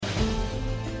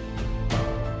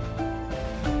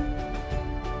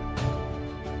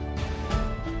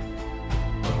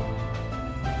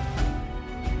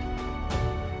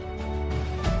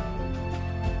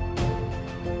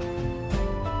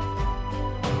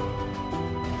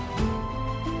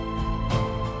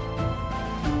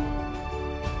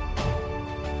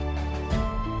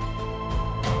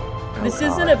This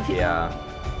isn't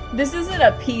This isn't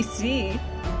a PC.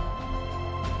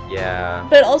 Yeah.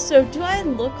 But also, do I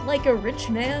look like a rich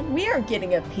man? We aren't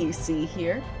getting a PC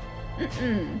here.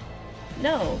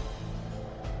 No.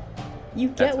 You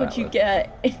get what you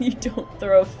get, and you don't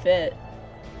throw a fit.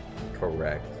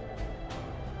 Correct.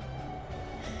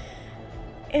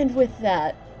 And with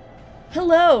that,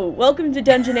 hello! Welcome to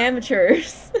Dungeon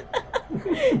Amateurs!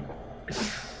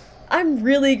 I'm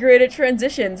really great at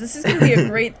transitions. This is gonna be a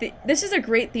great this is a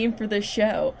great theme for this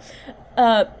show.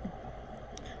 My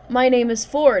name is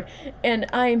Ford, and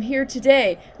I am here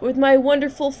today with my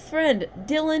wonderful friend,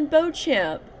 Dylan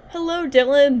Beauchamp. Hello,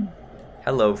 Dylan!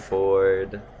 Hello,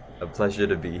 Ford. A pleasure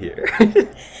to be here.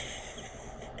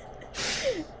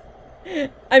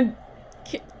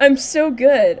 I'm so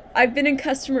good. I've been in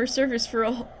customer service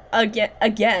for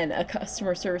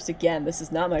customer service again. This is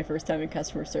not my first time in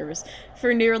customer service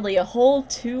for nearly a whole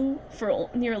month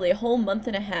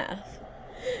and a half.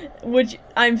 Which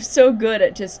I'm so good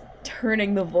at just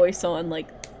turning the voice on like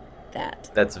that.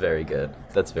 That's very good.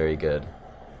 That's very good.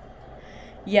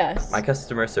 Yes. My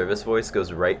customer service voice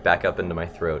goes right back up into my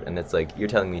throat, and it's like, you're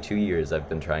telling me 2 years I've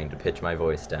been trying to pitch my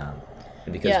voice down.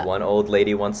 And because one old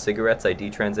lady wants cigarettes, I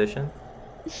detransition?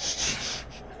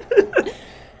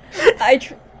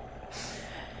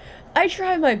 I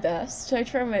try my best. I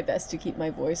try my best to keep my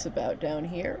voice about down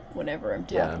here whenever I'm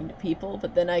talking to people,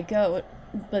 but then I go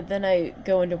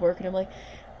into work and I'm like,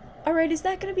 all right, is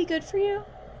that going to be good for you?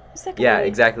 Is that gonna be...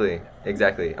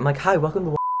 exactly. I'm like, hi, welcome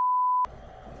to...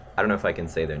 I don't know if I can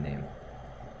say their name.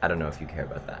 I don't know if you care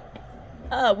about that.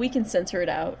 We can censor it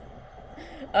out.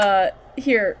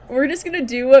 Here, we're just going to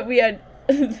do what we had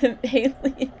Haley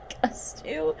and Gus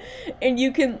do, and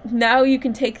you can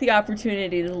take the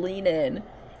opportunity to lean in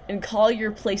and call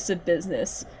your place of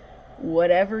business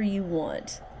whatever you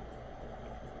want.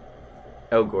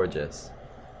 Oh, gorgeous.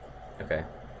 Okay.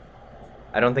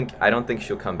 I don't think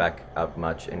she'll come back up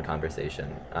much in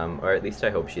conversation. Or at least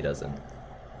I hope she doesn't.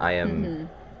 I am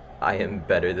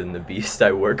better than the beast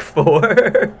I work for.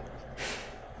 The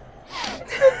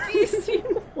beast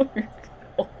you work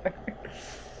for.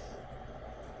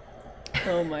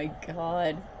 Oh my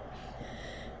god.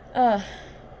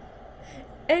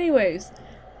 Anyways,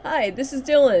 hi, this is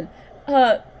Dylan.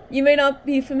 You may not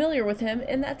be familiar with him,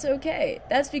 and that's okay.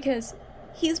 That's because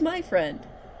he's my friend,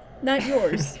 not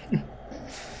yours.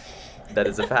 That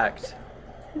is a fact.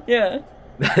 Yeah.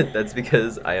 That's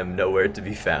because I am nowhere to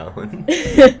be found.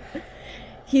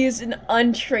 He is an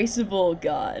untraceable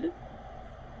god.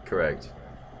 Correct.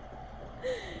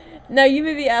 Now you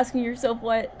may be asking yourself,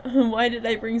 why did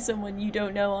I bring someone you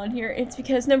don't know on here? It's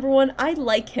because, number one, I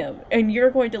like him, and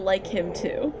you're going to like him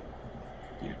too.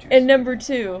 And number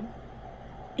two,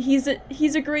 he's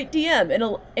a great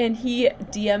DM, and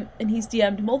he's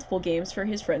DM'd multiple games for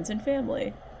his friends and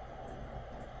family.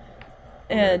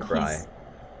 And cry.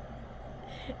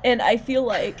 And I feel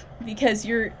like because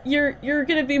you're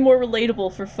gonna be more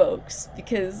relatable for folks,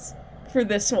 because for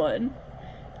this one,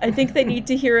 I think they need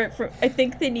to hear it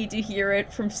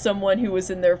from someone who was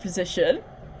in their position.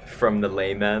 From the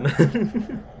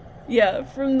layman. Yeah,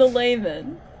 from the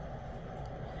layman.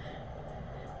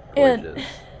 Gorgeous. And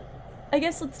I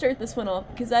guess let's start this one off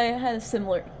because I had a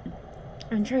similar.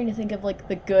 I'm trying to think of like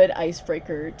the good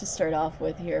icebreaker to start off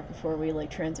with here before we like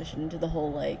transition into the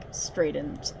whole like straight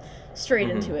into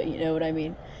it. You know what I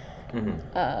mean? Mm-hmm.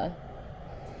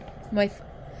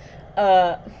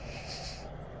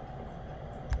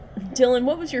 Dylan,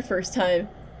 what was your first time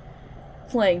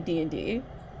playing D&D?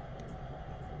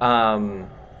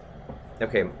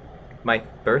 Okay, my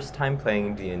first time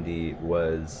playing D&D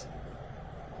was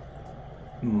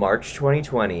March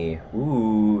 2020.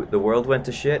 Ooh, the world went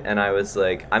to shit, and I was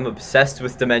like, I'm obsessed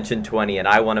with Dimension 20, and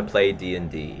I want to play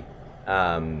D&D.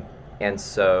 And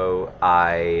so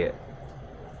I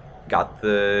got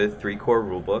the 3 core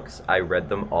rulebooks. I read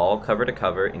them all cover to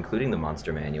cover, including the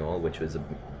Monster Manual, which was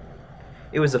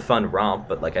a fun romp,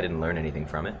 but like I didn't learn anything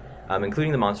from it.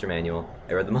 Including the Monster Manual.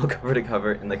 I read them all cover to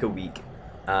cover in like a week.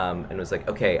 And was like,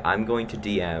 okay, I'm going to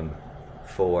DM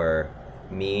for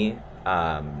me,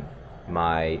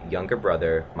 my younger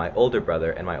brother, my older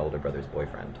brother, and my older brother's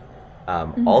boyfriend.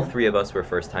 All 3 of us were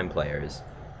first-time players.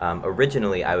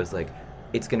 Originally, I was like,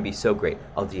 it's going to be so great.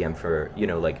 I'll DM for,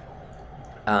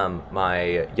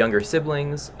 my younger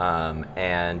siblings,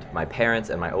 and my parents,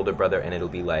 and my older brother, and it'll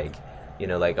be like,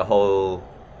 like a whole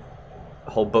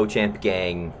Beauchamp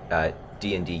gang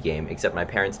D&D game, except my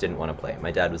parents didn't want to play.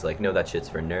 My dad was like, no, that shit's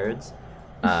for nerds.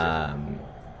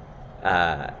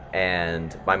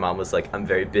 And my mom was like, I'm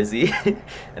very busy.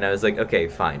 And I was like, okay,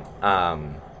 fine.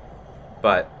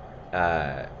 But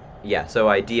yeah, so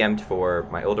I DM'd for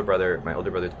my older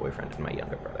brother's boyfriend, and my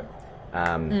younger brother.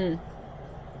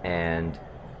 And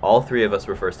all three of us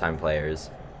were first-time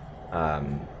players.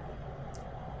 None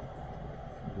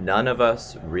of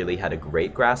us really had a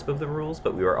great grasp of the rules,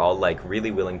 but we were all, like, really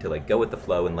willing to, like, go with the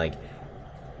flow and, like,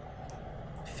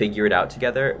 figure it out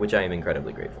together, which I am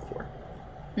incredibly grateful for.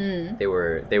 They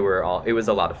were all, it was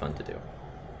a lot of fun to do.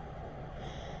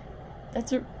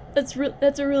 That's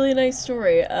a really nice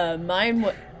story. I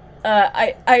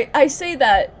say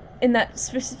that in that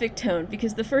specific tone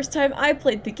because the first time I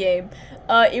played the game,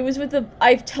 it was with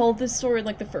I've told this story in,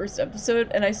 like, the first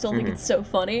episode, and I still think it's so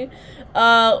funny.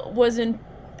 Was in,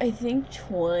 I think,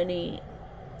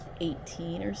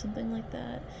 2018 or something like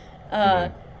that.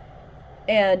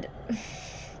 And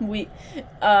we,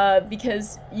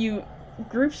 because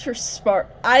groups are sparse.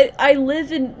 I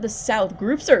live in the South.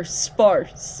 Groups are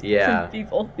sparse. Yeah. For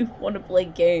people who want to play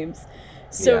games.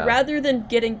 So rather than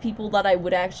getting people that I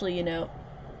would actually,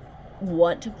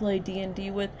 want to play D&D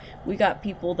with, we got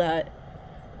people that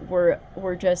we're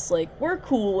just like, we're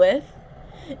cool with.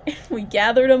 And we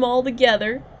gathered them all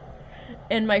together.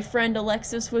 And my friend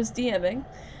Alexis was DMing.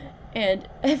 And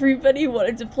everybody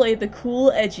wanted to play the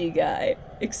cool, edgy guy.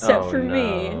 Except for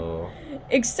me.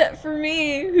 Except for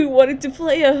me, who wanted to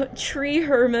play a tree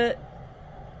hermit.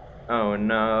 Oh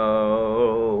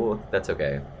no. That's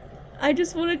okay. I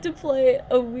just wanted to play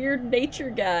a weird nature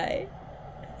guy.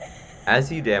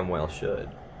 As you damn well should.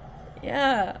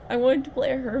 Yeah, I wanted to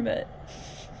play a hermit.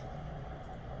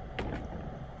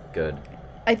 Good.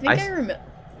 I think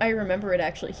I remember it,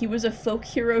 actually. He was a folk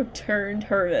hero turned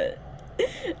hermit.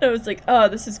 And I was like, oh,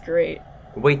 this is great.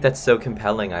 Wait, that's so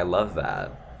compelling. I love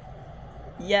that.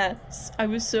 Yes, I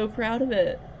was so proud of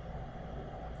it.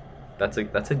 That's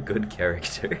a good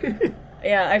character.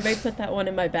 Yeah, I may put that one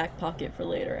in my back pocket for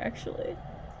later, actually.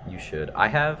 You should. I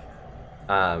have,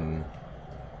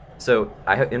 so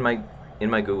I have in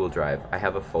my Google Drive, I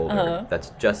have a folder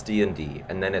that's just D&D,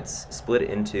 and then it's split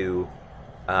into,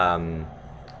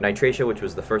 Nitratia, which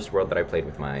was the first world that I played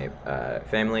with my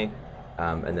family,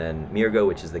 and then Mirgo,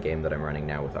 which is the game that I'm running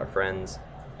now with our friends,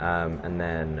 and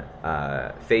then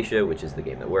Phaecia, which is the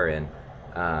game that we're in,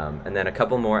 and then a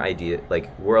couple more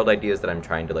world ideas that I'm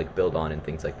trying to, like, build on and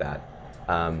things like that.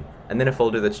 And then a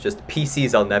folder that's just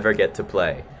PCs I'll never get to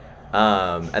play.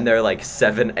 And there are, like,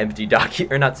 7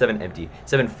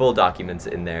 full documents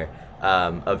in there,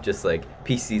 of just, like,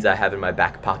 PCs I have in my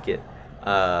back pocket.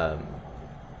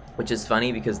 Which is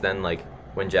funny because then, like,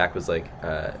 when Jack was like,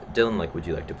 Dylan, like, would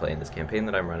you like to play in this campaign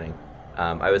that I'm running?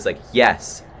 I was like,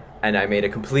 yes. And I made a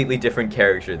completely different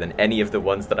character than any of the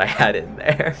ones that I had in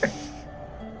there.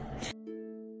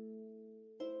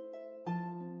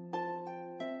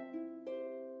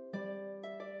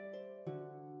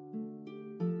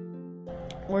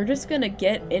 We're just gonna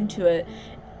get into it.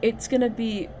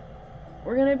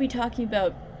 We're gonna be talking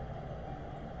about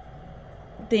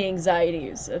the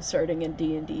anxieties of starting a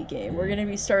D&D game. We're gonna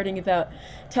be starting about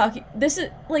this is,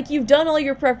 like, you've done all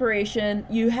your preparation,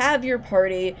 you have your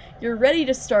party, you're ready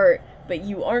to start, but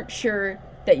you aren't sure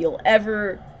that you'll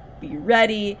ever be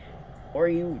ready, or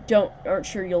you aren't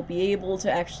sure you'll be able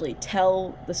to actually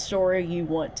tell the story you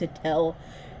want to tell.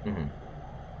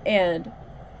 And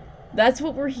that's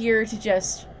what we're here to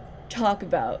just talk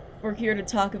about. We're here to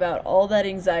talk about all that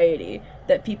anxiety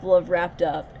that people have wrapped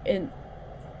up in,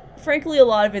 frankly, a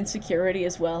lot of insecurity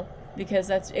as well, because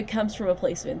it comes from a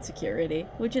place of insecurity,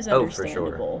 which is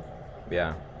understandable. For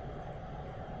sure.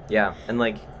 Yeah, and,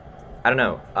 like, I don't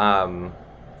know,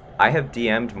 I have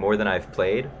DM'd more than I've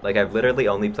played. Like, I've literally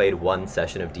only played one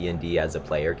session of D&D as a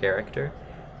player character.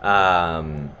 But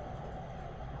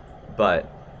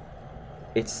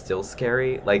it's still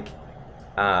scary. Like,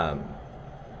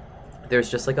 there's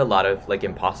just, like, a lot of, like,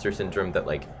 imposter syndrome that,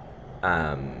 like,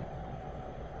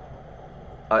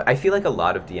 I feel like a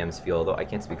lot of DMs feel, although I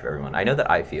can't speak for everyone. I know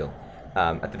that I feel.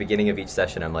 At the beginning of each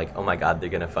session, I'm like, oh my god, they're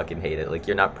gonna fucking hate it. Like,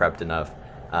 you're not prepped enough.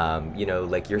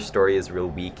 Like, your story is real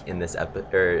weak in this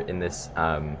in this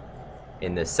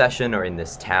session or in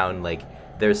this town. Like,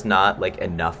 there's not, like,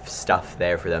 enough stuff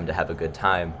there for them to have a good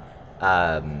time.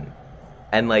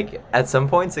 And, like, at some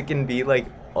points it can be, like,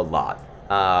 a lot.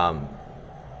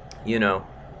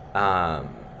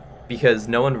 Because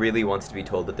no one really wants to be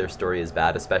told that their story is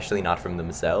bad, especially not from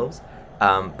themselves.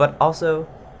 But also,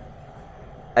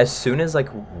 as soon as, like,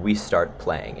 we start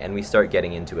playing and we start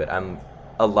getting into it,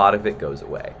 a lot of it goes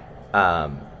away.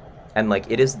 And, like,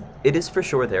 it is for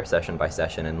sure there session by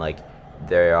session, and, like,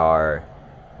 there are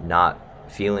not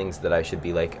feelings that I should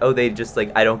be like, oh, they just,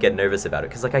 like, I don't get nervous about it,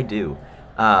 because, like, I do.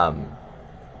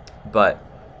 But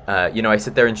I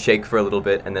sit there and shake for a little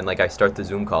bit, and then like I start the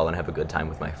Zoom call and have a good time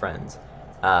with my friends.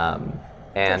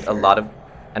 And sure. a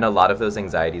lot of those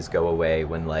anxieties go away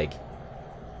when like,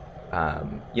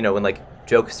 when like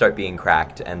jokes start being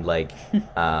cracked and like,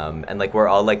 and like we're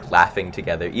all like laughing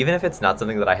together, even if it's not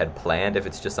something that I had planned. If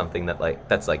it's just something that like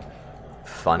that's like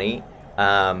funny,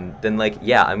 then like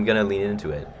yeah, I'm gonna lean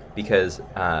into it because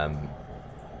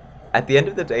at the end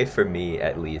of the day, for me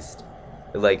at least,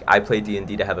 like I play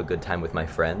D&D to have a good time with my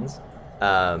friends,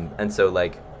 and so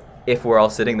like if we're all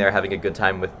sitting there having a good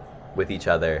time with each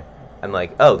other, I'm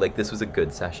like, oh, like this was a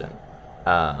good session,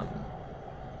 and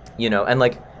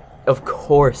like of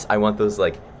course I want those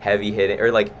like heavy hitting,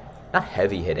 or like not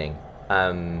heavy hitting,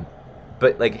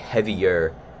 but like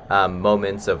heavier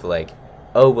moments of like,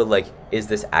 oh well, like is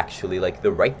this actually like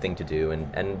the right thing to do,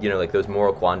 and like those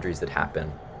moral quandaries that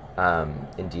happen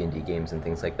in D&D games and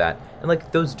things like that, and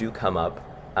like those do come up,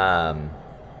 and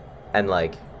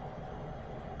like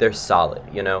they're solid,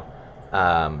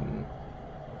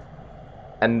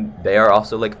 and they are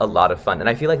also like a lot of fun, and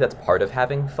I feel like that's part of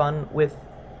having fun with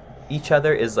each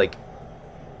other, is like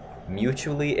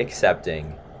mutually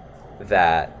accepting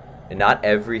that not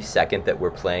every second that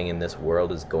we're playing in this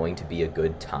world is going to be a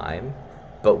good time,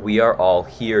 but we are all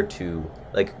here to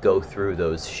like go through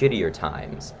those shittier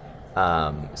times,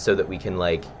 so that we can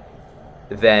like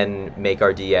then make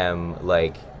our DM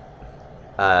like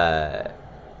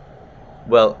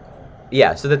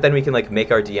so that then we can like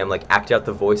make our DM like act out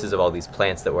the voices of all these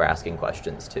plants that we're asking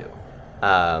questions to,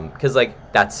 because like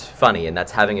that's funny and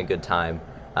that's having a good time,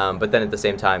 but then at the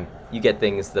same time you get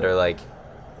things that are like,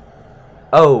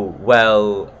 oh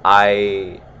well,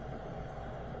 I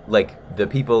like the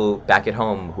people back at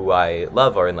home who I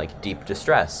love are in like deep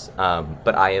distress,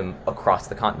 but I am across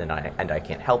the continent and I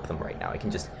can't help them right now. I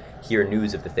can just hear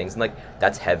news of the things, and like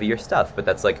that's heavier stuff, but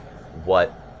that's like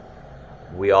what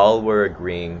we all were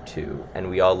agreeing to, and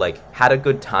we all like had a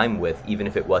good time with, even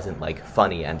if it wasn't like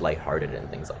funny and lighthearted and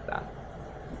things like that.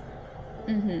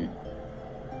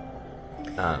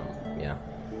 Yeah.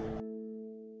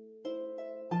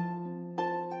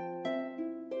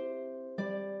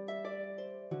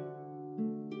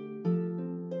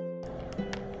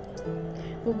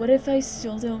 But what if I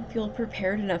still don't feel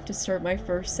prepared enough to start my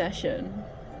first session?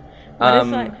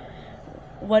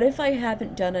 What if I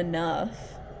haven't done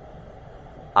enough?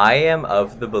 I am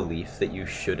of the belief that you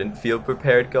shouldn't feel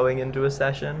prepared going into a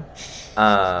session,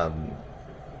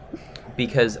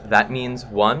 because that means,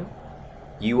 one,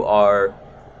 you are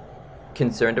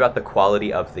concerned about the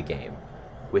quality of the game,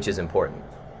 which is important,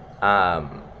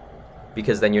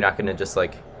 because then you're not going to just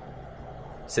like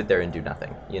sit there and do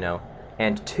nothing,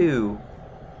 and two,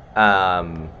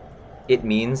 it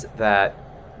means that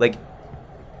like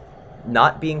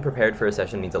not being prepared for a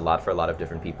session means a lot for a lot of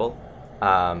different people.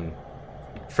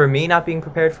 For me, not being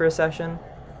prepared for a session,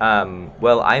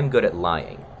 well, I'm good at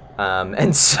lying,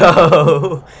 and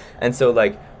so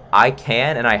like I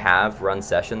can and I have run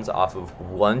sessions off of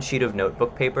one sheet of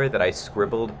notebook paper that I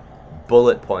scribbled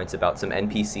bullet points about some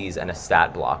NPCs and a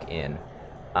stat block in,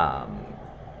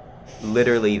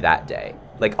 literally that day.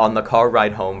 Like on the car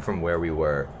ride home from where we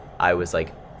were, I was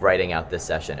like writing out this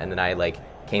session, and then I like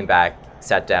came back,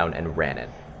 sat down, and ran it,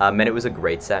 and it was a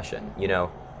great session,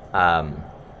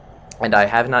 and I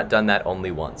have not done that only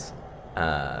once,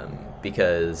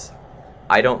 because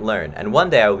I don't learn, and one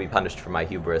day I will be punished for my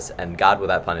hubris, and God will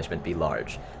that punishment be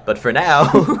large. But for now,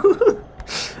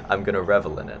 I'm gonna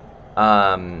revel in it.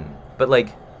 But like,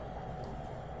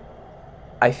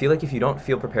 I feel like if you don't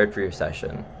feel prepared for your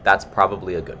session, that's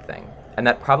probably a good thing, and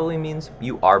that probably means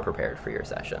you are prepared for your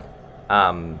session,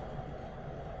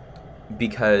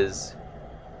 because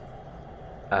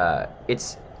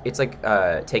it's like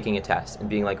taking a test and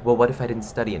being like, well, what if I didn't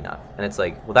study enough? And it's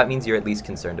like, well, that means you're at least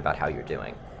concerned about how you're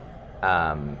doing,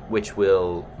 which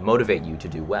will motivate you to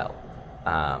do well,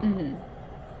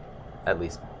 at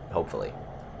least hopefully.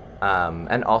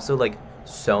 And also, like,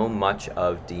 so much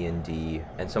of D&D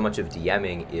and so much of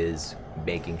DMing is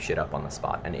making shit up on the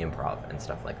spot and improv and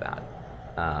stuff like that.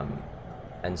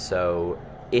 And so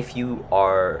if you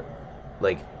are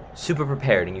like super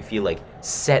prepared and you feel like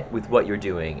set with what you're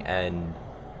doing, and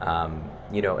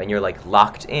and you're like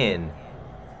locked in,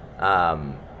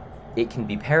 it can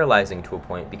be paralyzing to a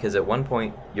point, because at one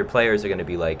point your players are going to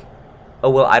be like, oh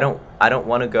well, I don't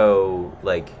want to go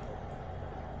like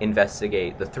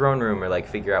investigate the throne room or like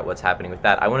figure out what's happening with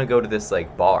that. I want to go to this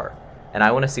like bar, and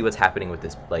I want to see what's happening with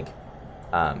this like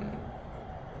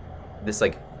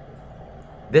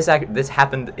this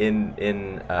happened in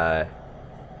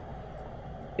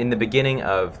the beginning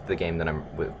of the game that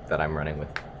I'm running with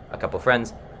a couple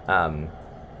friends,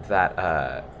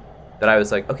 that that I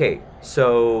was like, okay,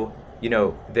 so, you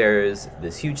know, there's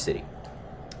this huge city.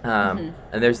 And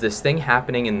there's this thing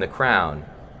happening in the Crown,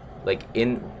 like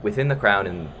within the Crown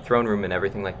and throne room and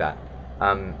everything like that.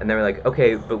 And they were like,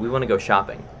 okay, but we want to go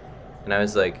shopping. And I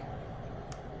was like,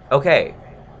 okay,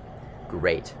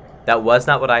 great. That was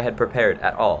not what I had prepared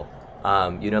at all.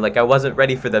 You know, like I wasn't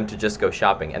ready for them to just go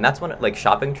shopping. And that's when, like,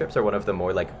 shopping trips are one of the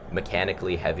more like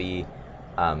mechanically heavy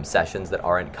sessions that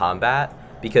aren't combat,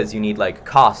 because you need like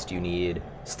cost, you need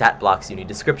stat blocks, you need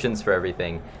descriptions for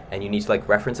everything, and you need to like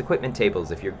reference equipment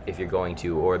tables if you're going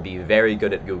to, or be very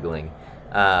good at Googling.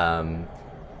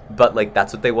 But like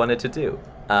that's what they wanted to do.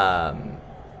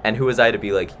 And who was I to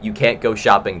be like, you can't go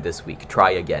shopping this week,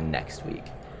 try again next week.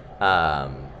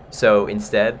 So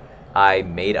instead, I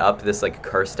made up this like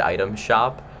cursed item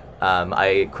shop.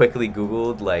 I quickly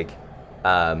Googled like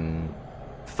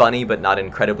funny but not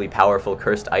incredibly powerful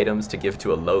cursed items to give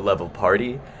to a low-level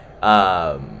party.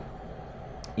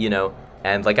 You know,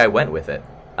 and like I went with it.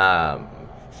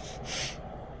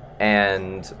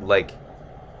 And like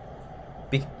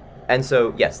and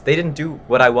so yes, they didn't do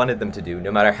what I wanted them to do,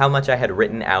 no matter how much I had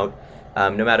written out,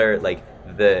 no matter like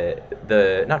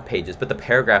the not pages but the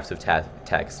paragraphs of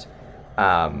text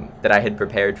that I had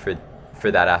prepared for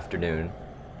that afternoon,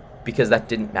 because that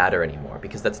didn't matter anymore,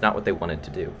 because that's not what they wanted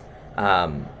to do.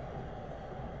 And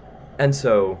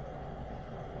so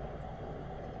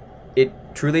it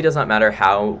truly does not matter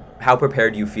how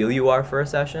prepared you feel you are for a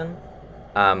session.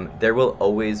 There will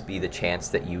always be the chance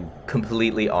that you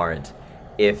completely aren't,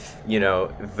 if, you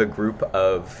know, the group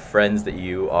of friends that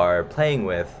you are playing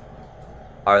with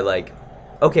are like,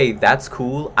 okay, that's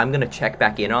cool, I'm going to check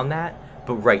back in on that,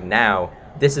 but right now,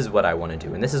 this is what I want to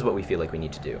do, and this is what we feel like we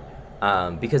need to do.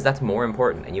 Because that's more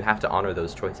important, and you have to honor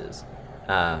those choices.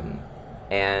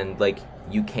 And, like,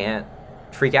 you can't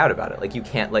freak out about it. Like, you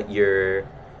can't let your,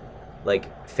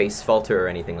 like, face falter or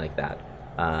anything like that.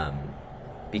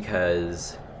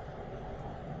 Because,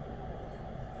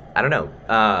 I don't know,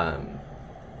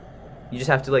 you just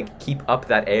have to, like, keep up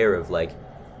that air of, like,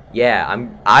 yeah,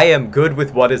 I am good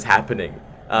with what is happening.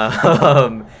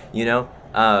 You know?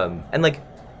 And, like,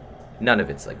 none of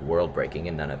it's, like, world-breaking,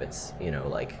 and none of it's, you know,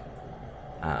 like,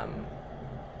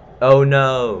 oh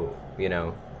no, you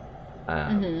know?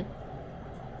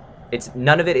 It's,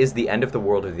 none of it is the end of the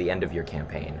world or the end of your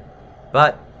campaign.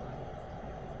 But,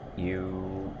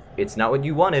 it's not what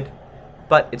you wanted,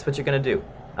 but it's what you're gonna do.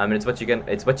 And it's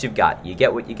what you've got. You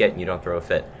get what you get, and you don't throw a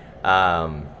fit.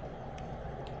 And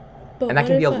that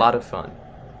can be a lot of fun.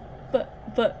 But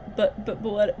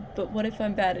what if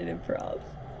I'm bad at improv?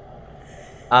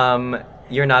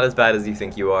 You're not as bad as you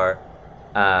think you are.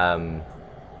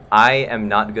 I am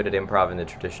not good at improv in the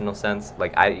traditional sense.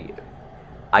 Like,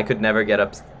 I could never get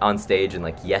up on stage and,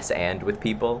 like, yes and with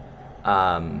people.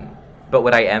 But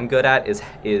what I am good at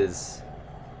is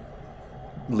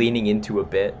leaning into a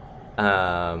bit,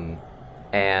 and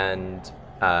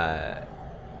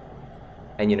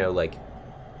you know, like,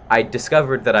 I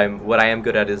discovered that what I am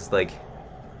good at is, like,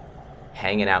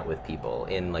 hanging out with people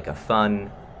in, like, a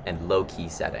fun and low-key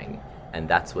setting. And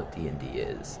that's what D&D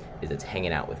is it's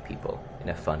hanging out with people in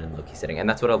a fun and low-key setting. And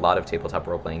that's what a lot of tabletop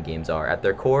role-playing games are. At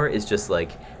their core is just,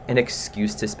 like, an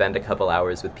excuse to spend a couple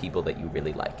hours with people that you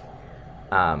really like.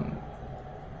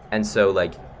 And so,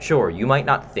 like, sure, you might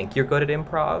not think you're good at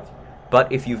improv,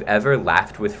 but if you've ever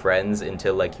laughed with friends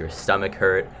until, like, your stomach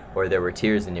hurt or there were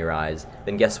tears in your eyes,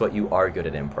 then guess what? You are good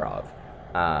at improv.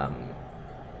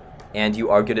 And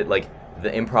you are good at, like, the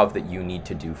improv that you need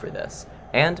to do for this.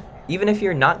 And even if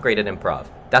you're not great at improv,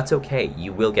 that's okay.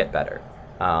 You will get better.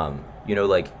 You know,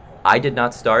 like, I did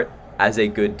not start as a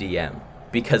good DM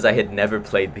because I had never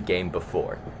played the game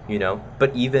before, you know?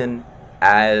 But even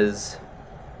as,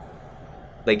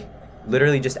 like,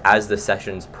 literally just as the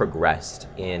sessions progressed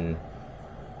in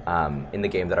the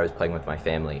game that I was playing with my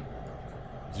family,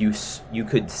 you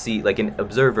could see, like, an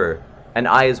observer, and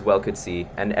I as well could see,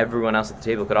 and everyone else at the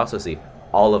table could also see,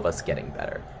 all of us getting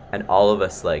better. And all of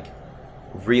us, like,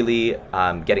 really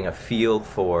getting a feel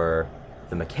for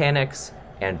the mechanics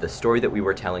and the story that we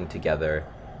were telling together,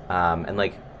 and,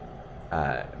 like,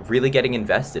 really getting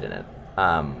invested in it,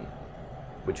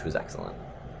 which was excellent.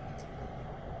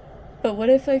 But what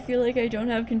if I feel like I don't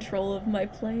have control of my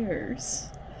players?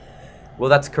 Well,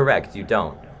 that's correct, you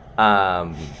don't.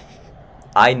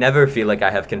 I never feel like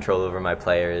I have control over my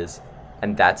players,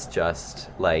 and that's just,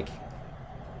 like,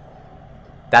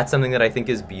 that's something that I think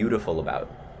is beautiful about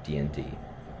D&D,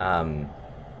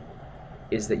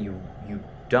 is that you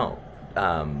don't.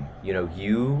 You know,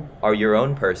 you are your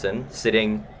own person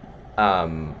sitting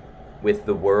with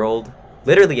the world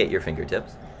literally at your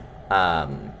fingertips,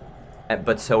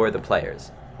 but so are the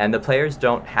players. And the players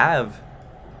don't have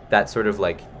that sort of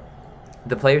like,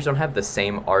 the players don't have the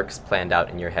same arcs planned out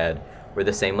in your head or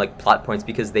the same like plot points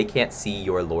because they can't see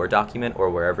your lore document or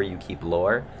wherever you keep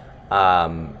lore,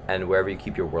 and wherever you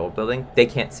keep your world building, they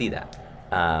can't see that.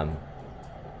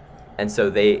 And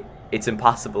so it's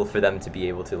impossible for them to be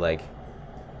able to like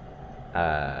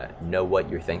know what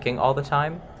you're thinking all the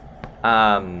time.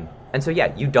 And so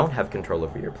yeah, you don't have control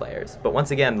over your players. But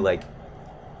once again, like,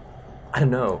 I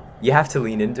don't know, you have to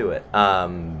lean into it.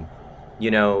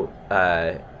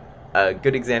 A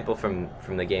good example from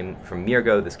the game, from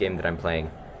Mirgo, this game that I'm playing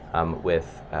with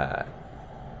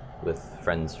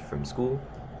friends from school,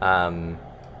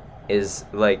 is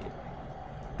like,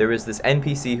 there was this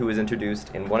NPC who was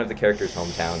introduced in one of the characters'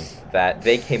 hometowns that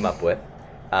they came up with,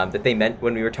 that they meant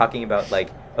when we were talking about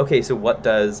like, okay, so what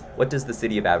does the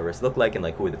city of Avarice look like, and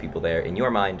like who are the people there in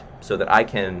your mind, so that I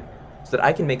can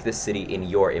make this city in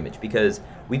your image, because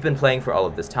we've been playing for all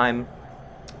of this time.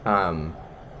 And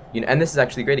this is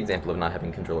actually a great example of not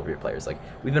having control over your players. Like,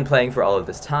 we've been playing for all of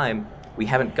this time, we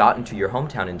haven't gotten to your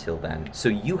hometown until then, so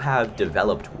you have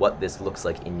developed what this looks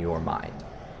like in your mind.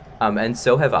 And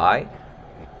so have I,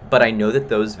 but I know that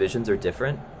those visions are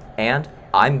different, and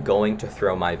I'm going to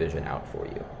throw my vision out for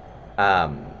you.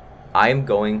 I'm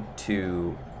going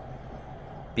to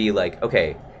be like,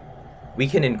 okay, we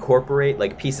can incorporate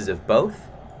like pieces of both,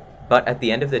 but at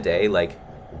the end of the day, like,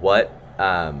 what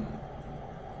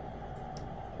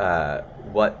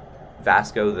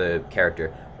Vasco, the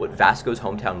character, what Vasco's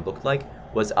hometown looked like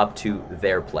was up to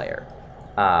their player.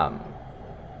 And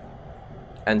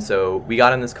so we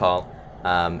got on this call,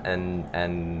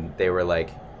 and they were like,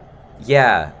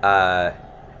 yeah,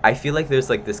 I feel like there's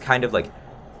like this kind of like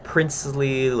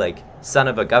princely, like, son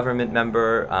of a government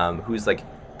member, who's like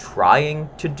trying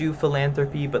to do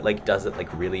philanthropy, but like does it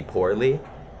like really poorly.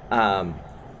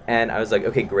 And I was like,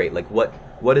 okay, great. Like, what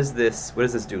does this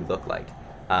dude look like?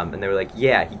 And they were like,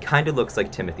 yeah, he kind of looks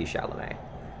like Timothée Chalamet.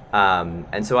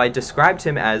 And so I described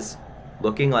him as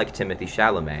looking like Timothée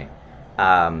Chalamet.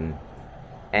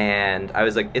 And I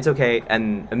was like, it's okay.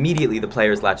 And immediately the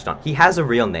players latched on. He has a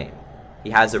real name.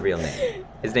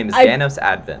 His name is Ganos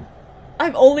Advin.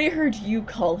 I've only heard you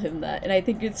call him that, and I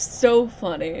think it's so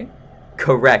funny.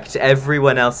 Correct.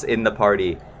 Everyone else in the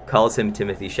party calls him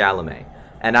Timothée Chalamet.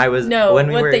 And I was... No,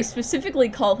 they specifically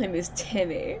call him is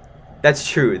Timmy. That's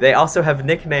true. They also have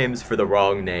nicknames for the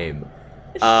wrong name.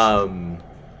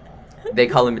 They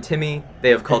call him Timmy. They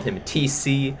have called him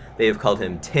TC. They have called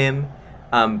him Tim.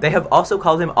 They have also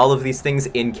called him all of these things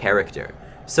in character.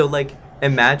 So, like,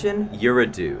 imagine you're a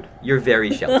dude. You're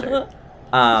very sheltered.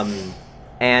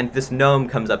 And this gnome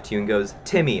comes up to you and goes,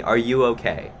 Timmy, are you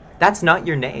okay? That's not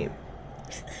your name.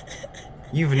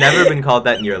 You've never been called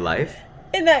that in your life.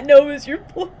 And that gnome is your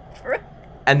boyfriend.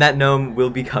 And that gnome will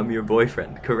become your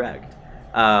boyfriend, correct.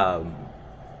 And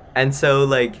so,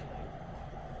 like,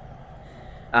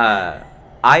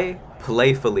 I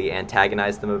playfully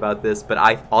antagonize them about this, but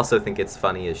I also think it's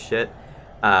funny as shit.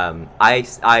 I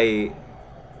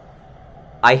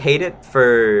hate it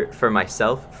for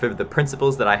myself, for the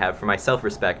principles that I have, for my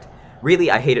self-respect. Really,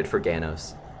 I hate it for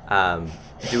Ganos.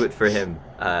 Do it for him,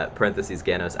 parentheses,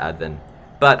 Ganos Advin.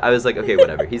 But I was like, okay,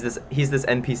 whatever. He's this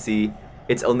NPC.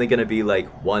 It's only gonna be, like,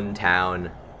 one town.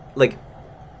 Like,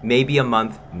 maybe a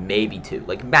month, maybe two.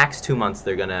 Like, max 2 months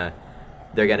they're gonna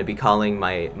be calling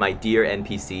my dear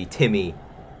NPC Timmy,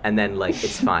 and then, like,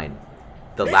 it's fine.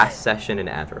 The last session in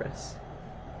Avarice.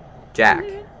 Jack,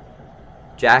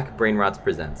 Brainrots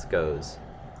Presents, goes,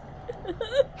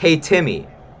 hey, Timmy,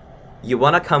 you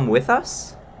want to come with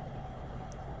us?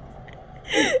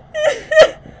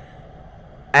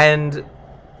 And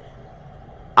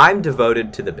I'm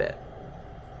devoted to the bit.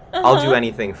 I'll do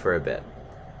anything for a bit.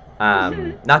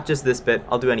 Not just this bit,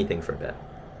 I'll do anything for a bit.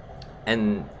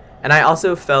 And I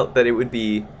also felt that it would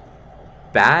be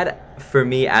bad for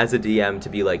me as a DM to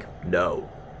be like, no.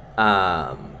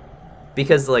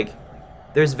 Because, like,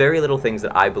 there's very little things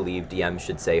that I believe DMs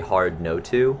should say hard no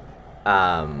to.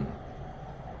 I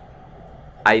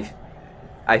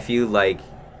feel like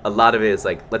a lot of it is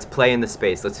like, let's play in the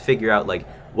space, let's figure out like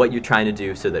what you're trying to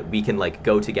do so that we can like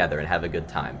go together and have a good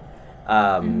time.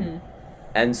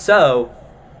 And so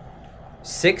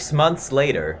 6 months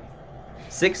later,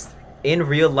 6 in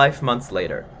real life months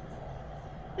later,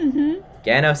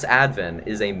 Ganos Advin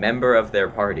is a member of their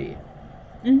party.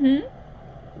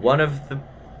 One of the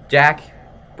Jack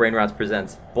Brainrots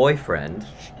Presents boyfriend,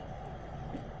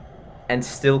 and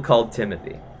still called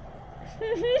Timothy.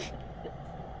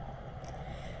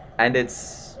 And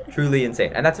it's truly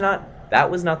insane. And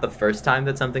that was not the first time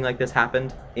that something like this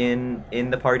happened in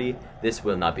the party. This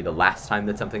will not be the last time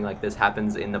that something like this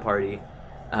happens in the party.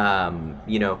 One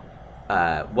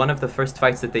of the first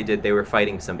fights that they did, they were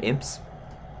fighting some imps.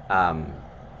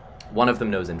 One of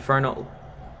them knows Infernal,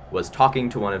 was talking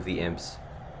to one of the imps.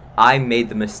 I made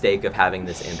the mistake of having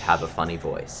this imp have a funny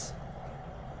voice.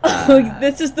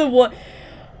 This is the one.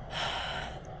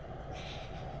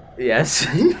 Yes.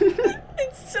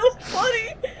 It's so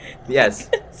funny. Yes.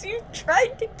 Because you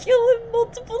tried to kill him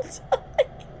multiple times.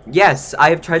 Yes, I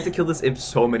have tried to kill this imp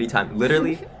so many times.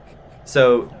 Literally.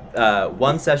 So,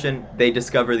 one session, they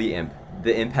discover the imp.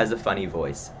 The imp has a funny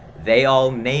voice. They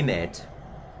all name it,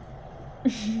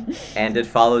 and it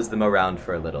follows them around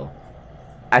for a little.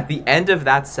 At the end of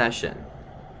that session,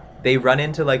 they run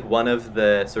into, like, one of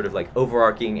the sort of, like,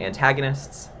 overarching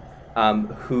antagonists,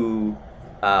 who,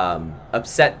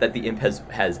 upset that the imp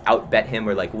has outbet him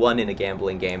or, like, won in a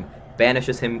gambling game,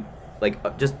 banishes him,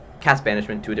 like, just cast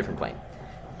banishment to a different plane.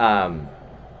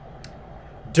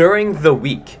 During the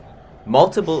week,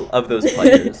 multiple of those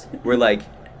players were like,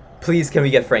 please, can we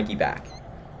get Frankie back?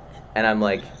 And I'm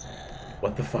like,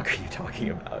 what the fuck are you talking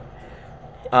about?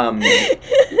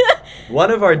 One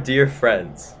of our dear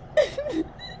friends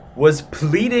was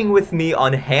pleading with me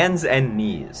on hands and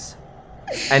knees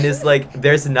and is like,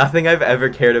 there's nothing I've ever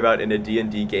cared about in a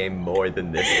D&D game more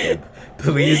than this imp.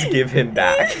 Please give him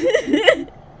back.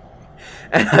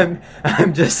 And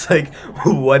I'm just like,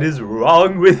 what is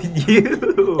wrong with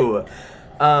you?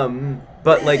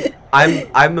 But like,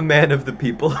 I'm a man of the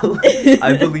people.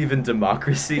 I believe in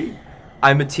democracy.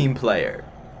 I'm a team player.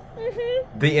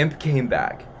 Mm-hmm. The imp came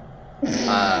back.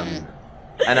 And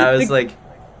I was like,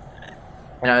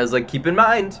 keep in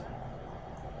mind,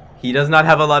 he does not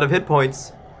have a lot of hit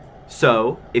points.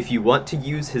 So, if you want to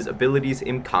use his abilities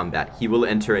in combat, he will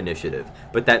enter initiative.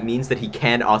 But that means that he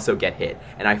can also get hit.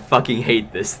 And I fucking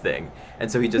hate this thing.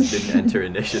 And so he just didn't enter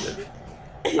initiative.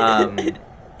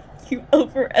 You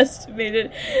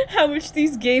overestimated how much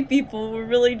these gay people were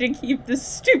willing to keep this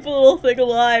stupid little thing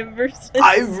alive versus...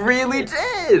 I really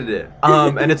did!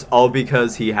 And it's all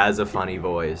because he has a funny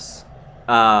voice.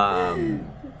 And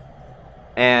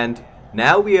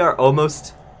now we are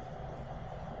almost...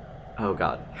 Oh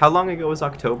god. How long ago was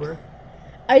October?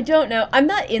 I don't know. I'm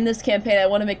not in this campaign, I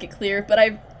want to make it clear, but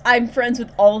I'm friends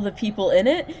with all of the people in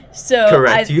it, so...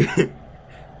 Correct.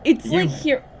 It's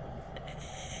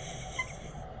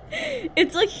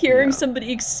like hearing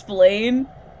somebody explain,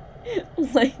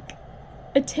 like,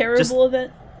 a terrible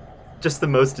event. Just the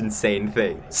most insane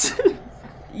things.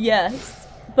 Yes.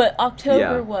 But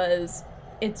October was...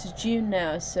 It's June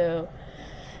now, so...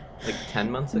 Like 10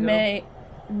 months ago?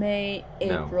 May,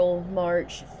 April,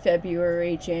 March,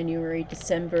 February, January,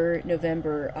 December,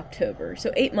 November, October.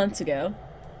 So 8 months ago.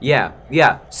 Yeah.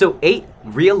 So 8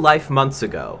 real-life months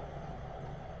ago,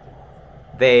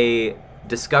 they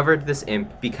discovered this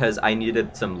imp because I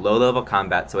needed some low-level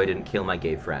combat so I didn't kill my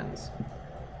gay friends.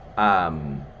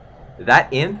 That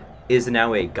imp is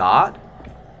now a god,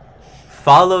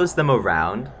 follows them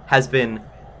around, has been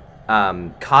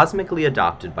cosmically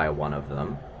adopted by one of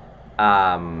them,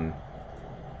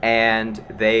 and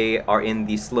they are in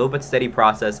the slow but steady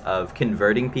process of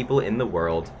converting people in the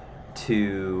world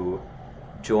to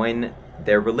join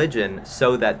their religion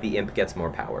so that the imp gets more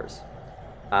powers.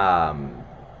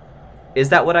 Is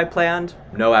that what I planned?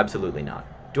 No, absolutely not.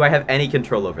 Do I have any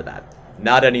control over that?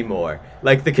 Not anymore.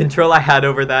 Like, the control I had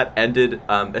over that ended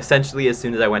essentially as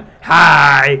soon as I went,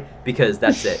 hi! Because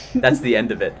that's it. That's the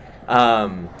end of it.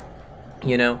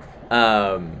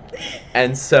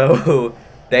 And so...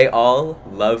 They all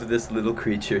love this little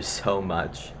creature so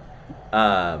much.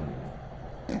 And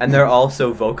they're all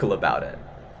so vocal about it.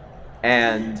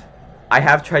 And I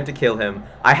have tried to kill him.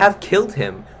 I have killed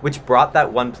him, which brought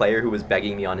that one player who was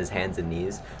begging me on his hands and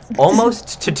knees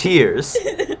almost to tears.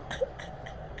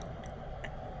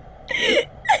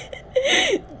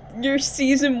 Your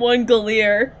season 1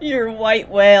 Galir, your white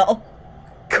whale.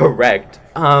 Correct.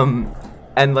 And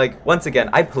like, once again,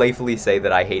 I playfully say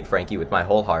that I hate Frankie with my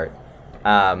whole heart.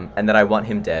 And that I want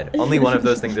him dead. Only one of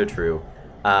those things are true.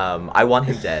 I want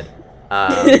him dead.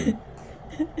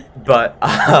 But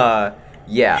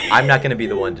yeah, I'm not gonna be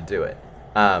the one to do it.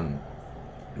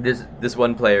 This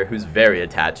one player who's very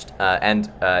attached, and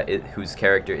whose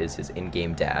character is his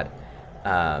in-game dad.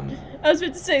 I was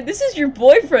about to say, this is your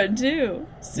boyfriend too.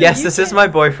 So yes, this is my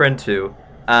boyfriend too.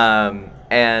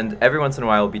 And every once in a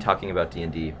while we'll be talking about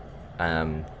D&D.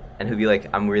 And he'll be like,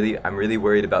 I'm really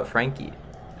worried about Frankie.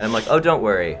 And I'm like, oh, don't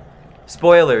worry.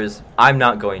 Spoilers, I'm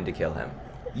not going to kill him.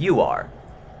 You are.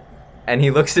 And he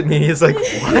looks at me and he's like,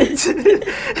 what?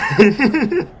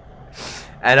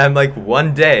 And I'm like,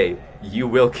 one day, you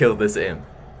will kill this imp.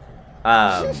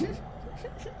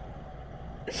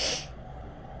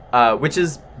 Which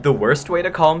is the worst way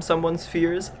to calm someone's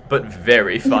fears, but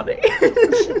very funny.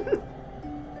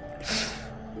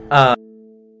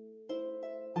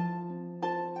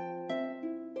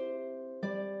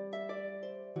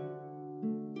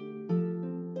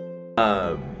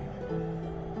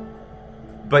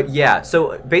 But yeah,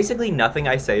 so basically nothing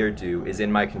I say or do is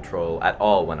in my control at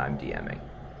all when I'm DMing.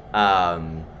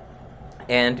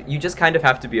 And you just kind of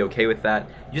have to be okay with that.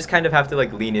 You just kind of have to,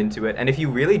 like, lean into it. And if you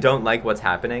really don't like what's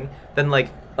happening, then, like,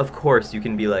 of course you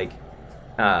can be like,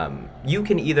 you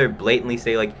can either blatantly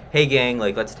say, like, hey gang,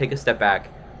 like, let's take a step back,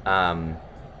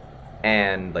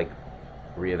 and, like,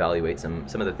 reevaluate some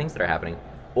of the things that are happening.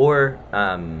 Or,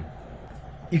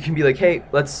 you can be like, hey,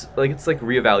 let's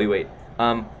reevaluate.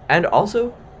 And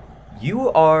also,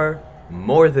 you are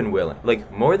more than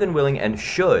willing and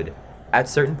should, at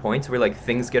certain points where, like,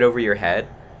 things get over your head,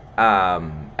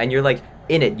 and you're, like,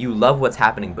 in it, you love what's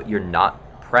happening, but you're not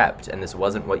prepped, and this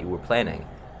wasn't what you were planning,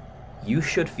 you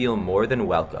should feel more than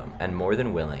welcome and more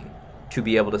than willing to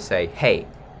be able to say, hey,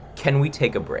 can we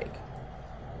take a break?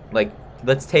 Like,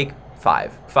 let's take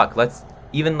 5. Fuck, let's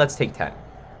take 10.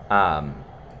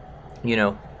 You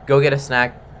know, go get a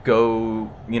snack,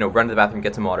 go, you know, run to the bathroom,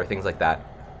 get some water, things like that.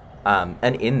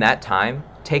 And in that time,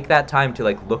 take that time to,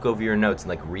 like, look over your notes and,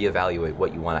 like, reevaluate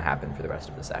what you want to happen for the rest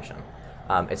of the session.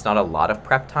 It's not a lot of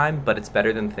prep time, but it's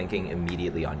better than thinking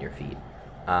immediately on your feet.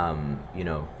 You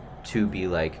know, to be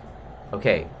like,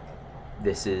 okay,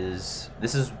 this is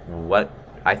what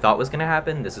I thought was going to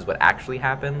happen. This is what actually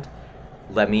happened.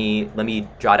 Let me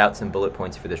jot out some bullet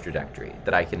points for this trajectory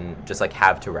that I can just, like,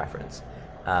 have to reference,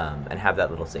 and have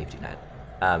that little safety net.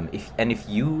 If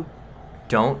you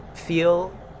don't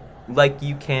feel like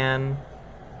you can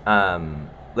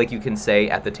say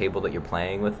at the table that you're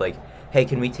playing with, like, hey,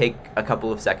 can we take a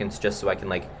couple of seconds just so I can,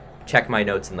 like, check my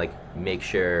notes and, like, make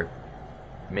sure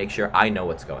I know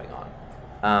what's going on,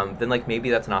 then, like, maybe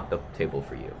that's not the table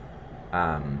for you.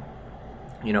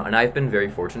 You know, and I've been very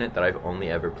fortunate that I've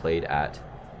only ever played at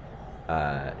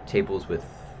tables with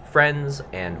friends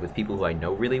and with people who I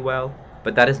know really well,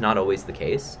 but that is not always the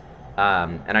case.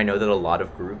 And I know that a lot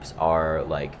of groups are,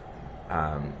 like,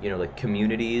 you know, like,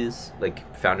 communities,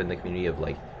 like, found in the community of,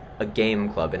 like, a game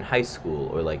club in high school,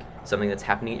 or, like, something that's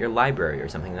happening at your library, or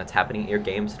something that's happening at your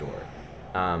game store,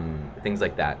 things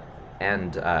like that.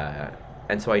 And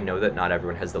so I know that not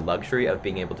everyone has the luxury of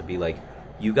being able to be like,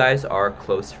 you guys are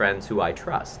close friends who I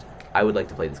trust. I would like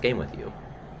to play this game with you.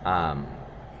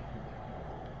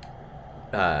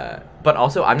 But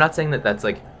also, I'm not saying that that's,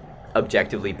 like,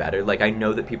 objectively better. Like, I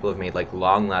know that people have made, like,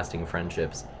 long-lasting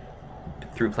friendships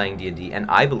through playing D&D, and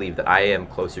I believe that I am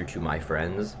closer to my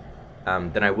friends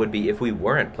than I would be if we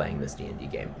weren't playing this D&D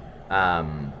game.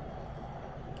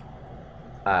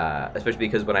 Especially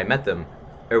because when I met them,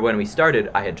 or when we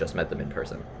started, I had just met them in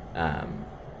person,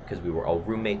 because we were all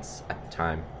roommates at the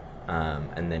time,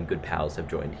 and then good pals have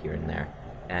joined here and there,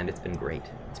 and it's been great.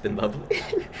 It's been lovely.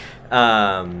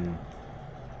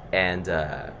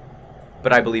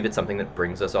 But I believe it's something that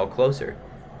brings us all closer.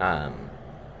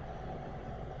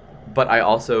 But I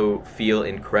also feel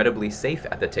incredibly safe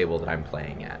at the table that I'm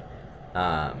playing at.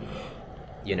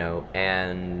 You know,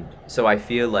 and so I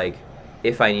feel like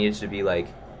if I needed to be like,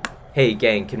 hey,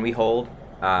 gang, can we hold?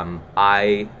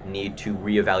 I need to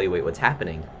reevaluate what's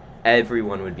happening.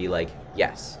 Everyone would be like,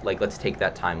 yes, like, let's take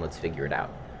that time, let's figure it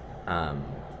out.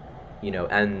 You know,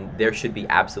 and there should be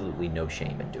absolutely no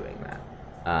shame in doing that.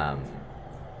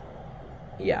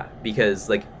 Yeah, because,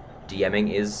 like, DMing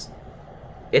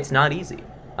it's not easy,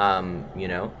 you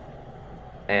know,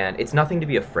 and it's nothing to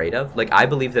be afraid of. Like, I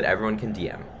believe that everyone can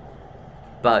DM,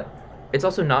 but it's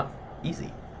also not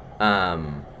easy.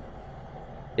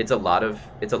 It's a lot of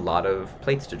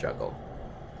plates to juggle,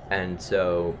 and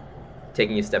so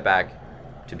taking a step back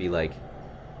to be like,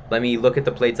 let me look at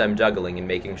the plates I'm juggling and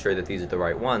making sure that these are the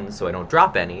right ones so I don't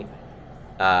drop any,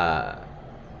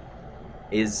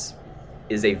 is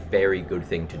a very good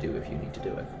thing to do if you need to do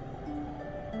it.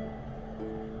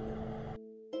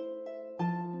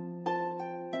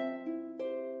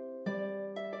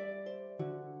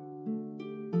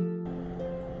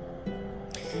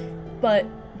 But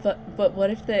what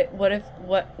if they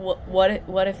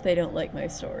don't like my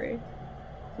story?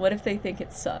 What if they think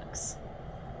it sucks?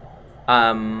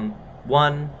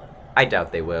 One, I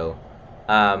doubt they will.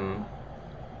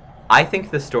 I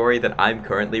think the story that I'm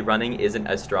currently running isn't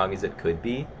as strong as it could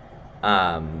be.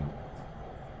 But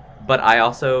I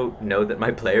also know that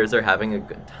my players are having a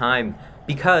good time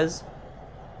because,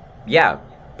 yeah,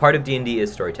 part of D&D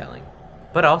is storytelling.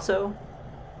 But also,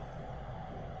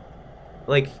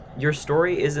 like, your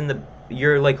story is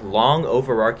your, like, long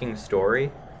overarching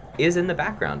story is in the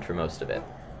background for most of it.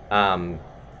 Um,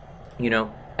 you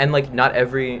know, and like not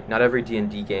every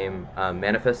D&D game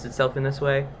manifests itself in this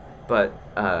way, but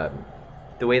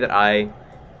the way that I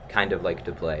kind of like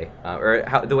to play,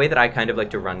 the way that I kind of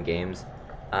like to run games,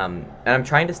 and I'm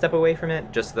trying to step away from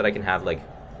it just so that I can have like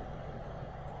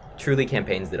truly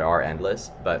campaigns that are endless.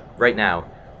 But right now,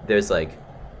 there's like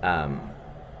an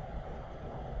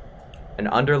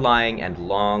underlying and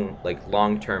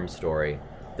long-term story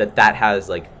that has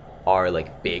like are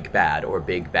like big bad or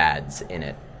big bads in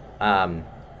it. And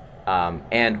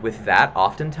with that,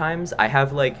 oftentimes I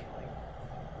have like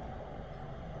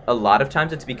a lot of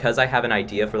times it's because I have an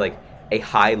idea for like a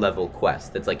high level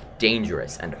quest that's like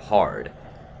dangerous and hard.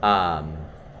 And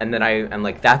then I'm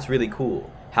like, that's really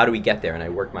cool. How do we get there? And I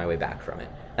work my way back from it.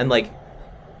 And like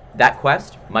that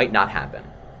quest might not happen,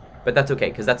 but that's okay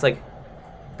because that's like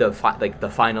the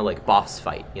final like boss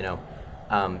fight, you know,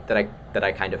 that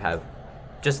I kind of have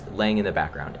just laying in the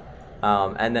background.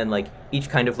 And then like each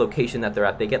kind of location that they're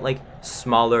at, they get like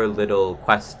smaller little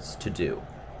quests to do.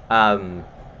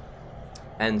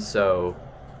 And so,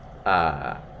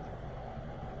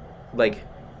 like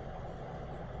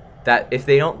that, if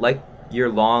they don't like your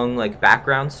long like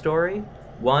background story,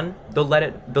 they'll let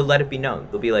it be known.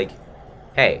 They'll be like,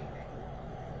 hey,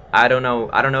 I don't know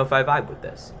if I vibe with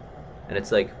this. And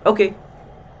it's like, okay,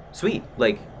 sweet.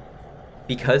 Like,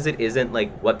 because it isn't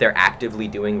like what they're actively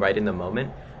doing right in the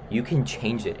moment, you can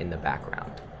change it in the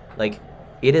background. Like,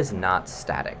 it is not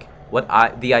static.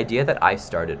 The idea that I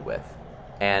started with,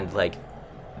 and like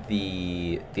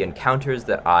the encounters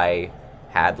that I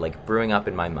had like brewing up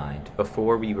in my mind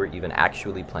before we were even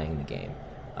actually playing the game,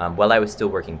 while I was still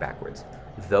working backwards,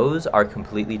 those are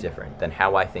completely different than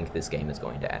how I think this game is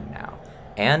going to end now.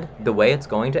 And the way it's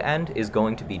going to end is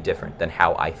going to be different than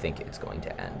how I think it's going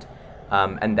to end.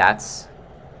 And that's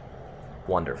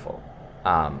wonderful.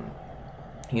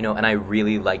 You know, and I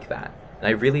really like that. And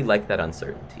I really like that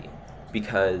uncertainty.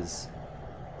 Because,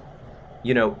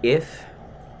 you know, if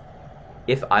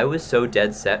I was so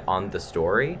dead set on the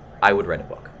story, I would read a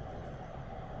book.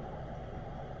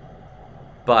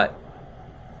 But,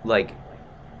 like,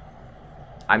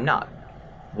 I'm not.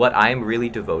 What I'm really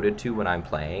devoted to when I'm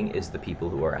playing is the people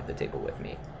who are at the table with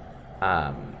me.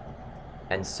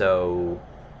 And so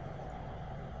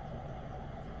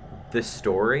the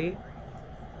story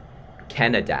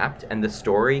can adapt and the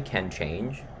story can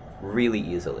change really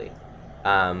easily.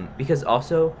 Because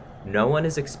also, no one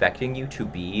is expecting you to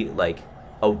be like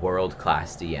a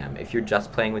world-class DM. If you're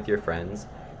just playing with your friends,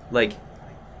 like,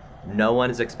 no one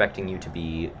is expecting you to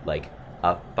be like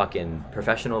a fucking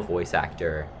professional voice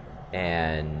actor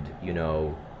and, you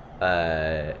know,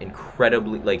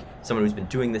 incredibly, like, someone who's been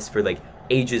doing this for like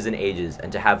ages and ages,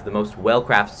 and to have the most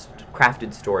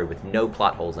crafted story with no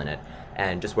plot holes in it,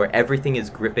 and just where everything is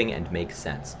gripping and makes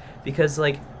sense. Because,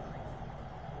 like,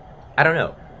 I don't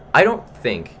know, I don't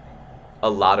think a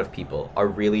lot of people are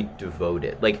really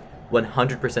devoted, like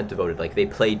 100% devoted, like they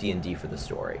play D&D for the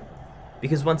story.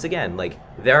 Because once again, like,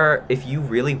 if you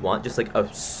really want just like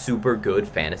a super good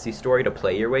fantasy story to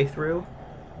play your way through,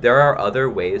 there are other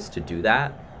ways to do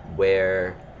that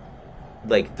where,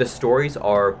 like, the stories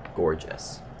are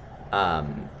gorgeous,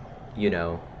 you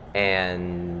know,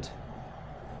 and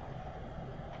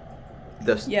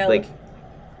like,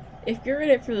 if you're in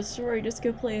it for the story, just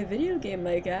go play a video game,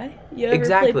 my guy. You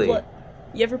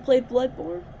ever played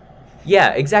Bloodborne? Yeah,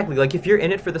 exactly. Like, if you're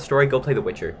in it for the story, go play The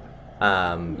Witcher,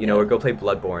 you know, or go play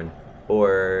Bloodborne,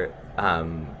 or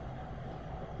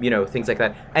you know, things like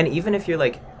that. And even if you're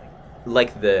like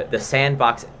the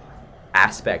sandbox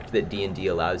aspect that D&D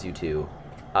allows you to,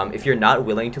 if you're not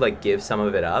willing to like give some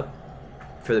of it up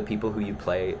for the people who you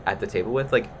play at the table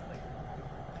with, like,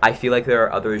 I feel like there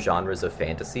are other genres of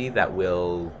fantasy that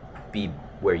will be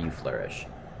where you flourish.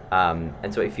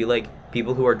 And so I feel like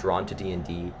people who are drawn to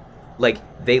D&D, like,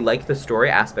 they like the story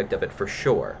aspect of it for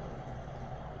sure.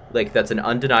 Like, that's an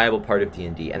undeniable part of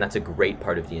D&D, and that's a great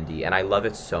part of D&D, and I love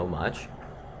it so much.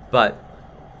 But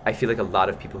I feel like a lot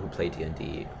of people who play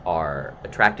D&D are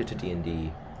attracted to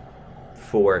D&D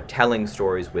for telling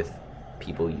stories with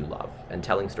people you love, and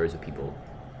telling stories with people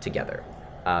together,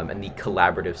 and the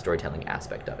collaborative storytelling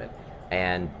aspect of it.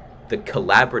 And the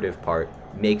collaborative part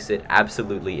makes it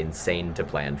absolutely insane to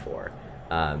plan for,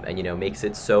 and, you know, makes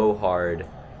it so hard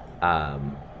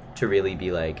to really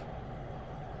be like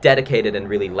dedicated and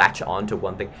really latch on to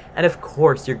one thing. And of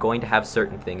course, you're going to have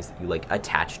certain things that you like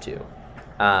attach to.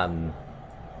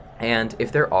 And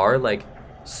if there are like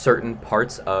certain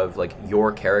parts of like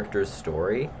your character's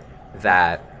story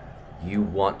that you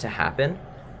want to happen,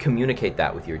 communicate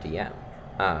that with your DM.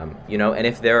 You know, and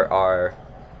if there are,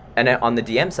 and on the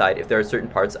DM side, if there are certain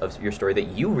parts of your story that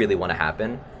you really want to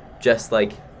happen, just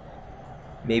like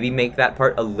maybe make that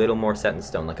part a little more set in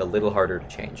stone, like a little harder to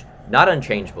change. Not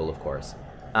unchangeable, of course,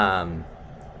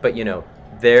 but you know,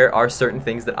 there are certain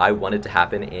things that I wanted to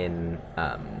happen in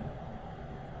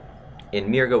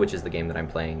Mirgo, which is the game that I'm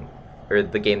playing, or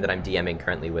the game that I'm DMing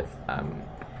currently with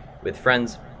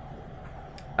friends,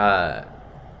 that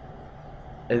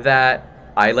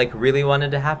I like really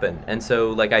wanted to happen, and so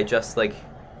like I just like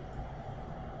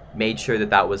made sure that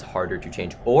that was harder to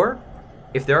change. Or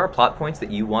if there are plot points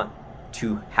that you want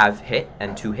to have hit,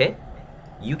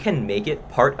 you can make it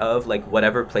part of like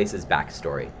whatever place's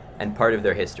backstory and part of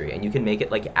their history, and you can make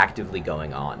it like actively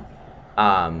going on,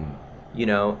 you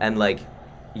know, and like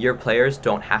your players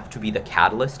don't have to be the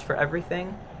catalyst for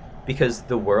everything, because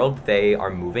the world they are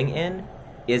moving in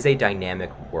is a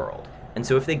dynamic world. And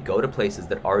so if they go to places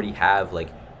that already have like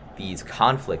these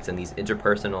conflicts and these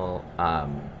interpersonal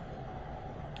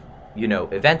you know,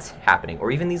 events happening,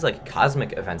 or even these like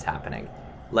cosmic events happening,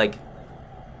 like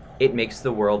it makes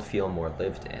the world feel more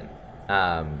lived in.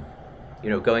 You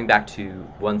know, going back to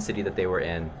one city that they were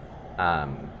in,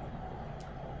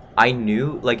 I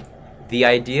knew like the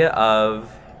idea of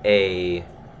a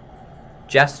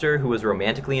jester who was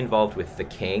romantically involved with the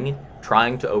king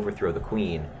trying to overthrow the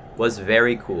queen was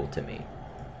very cool to me.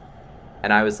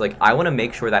 And I was like, I want to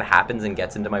make sure that happens and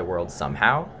gets into my world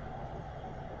somehow.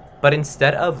 But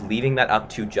instead of leaving that up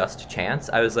to just chance,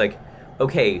 I was like,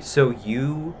 okay, so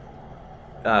you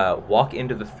walk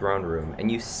into the throne room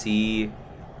and you see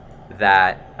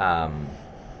that,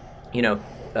 you know,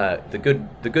 the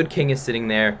good king is sitting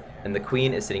there and the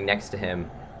queen is sitting next to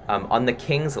him, on the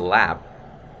king's lap,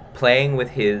 playing with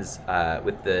his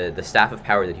with the staff of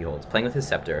power that he holds, playing with his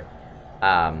scepter,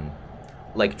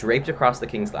 like draped across the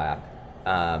king's lap,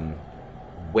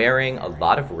 wearing a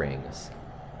lot of rings,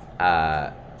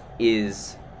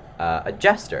 is a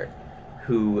jester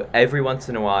who every once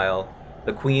in a while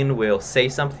the queen will say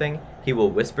something, he will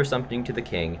whisper something to the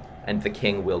king, and the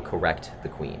king will correct the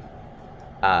queen,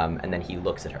 and then he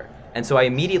looks at her. And so I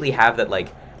immediately have that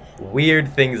like weird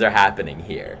things are happening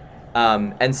here,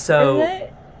 and so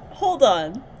hold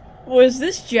on, was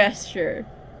this jester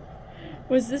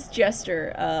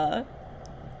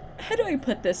how do I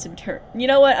put this in terms? You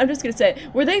know what, I'm just gonna say,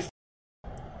 were they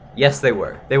Yes, they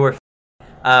were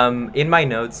in my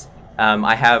notes,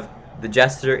 I have the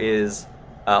jester is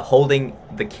holding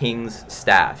the king's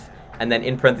staff, and then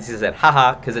in parentheses I said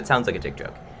haha, because it sounds like a dick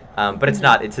joke, but it's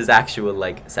not, it's his actual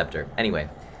like scepter. Anyway,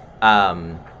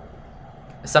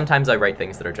 sometimes I write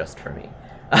things that are just for me.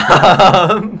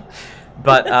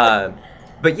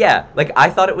 But yeah, like I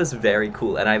thought it was very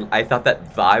cool, and I thought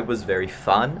that vibe was very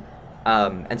fun,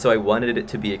 and so I wanted it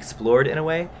to be explored in a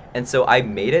way, and so I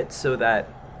made it so that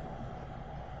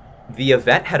the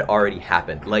event had already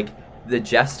happened, like the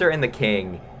jester and the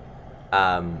king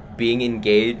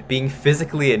being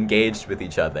physically engaged with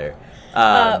each other,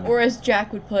 or as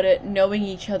Jack would put it, knowing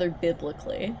each other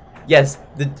biblically. Yes,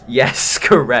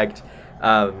 correct.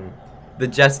 The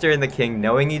jester and the king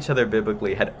knowing each other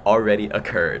biblically had already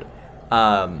occurred.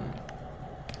 And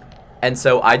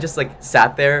so I just like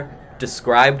sat there,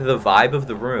 described the vibe of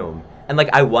the room, and like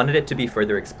I wanted it to be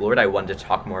further explored. I wanted to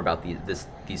talk more about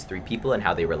these three people and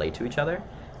how they relate to each other.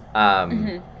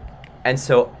 And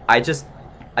so I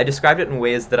described it in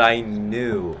ways that I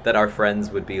knew that our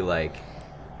friends would be like,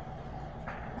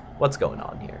 what's going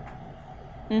on here?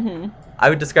 I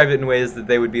would describe it in ways that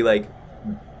they would be like,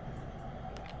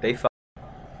 they fuck.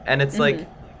 And it's like,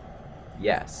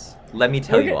 yes, let me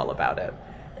tell you all about it.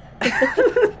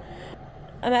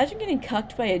 Imagine getting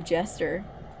cucked by a jester.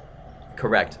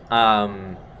 Correct.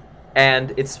 And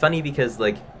it's funny because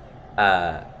like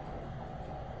I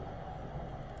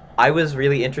was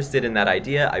really interested in that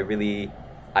idea.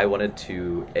 I wanted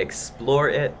to explore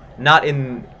it, not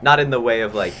in the way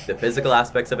of like the physical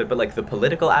aspects of it, but like the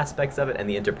political aspects of it and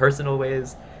the interpersonal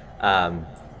ways.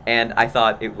 And I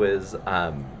thought it was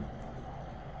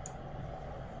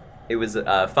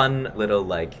a fun little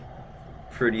like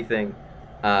fruity thing,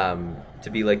 to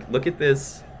be like, look at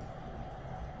this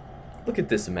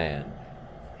man.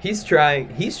 He's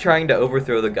trying to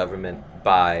overthrow the government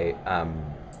by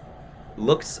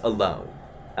looks alone,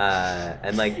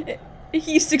 and like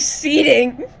he's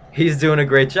succeeding. He's doing a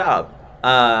great job.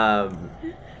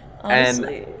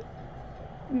 Honestly,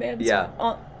 and yeah.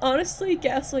 Honestly,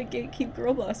 gaslight gatekeep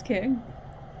girl boss king.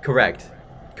 Correct,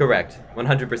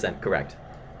 100% correct.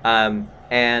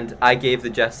 And I gave the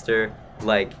jester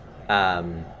like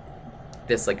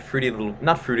this like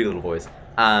not fruity little voice,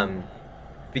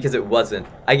 because it wasn't.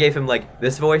 I gave him like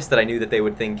this voice that I knew that they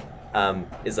would think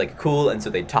is like cool, and so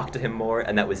they'd talk to him more,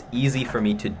 and that was easy for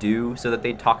me to do so that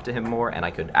they'd talk to him more, and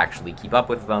I could actually keep up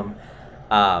with them.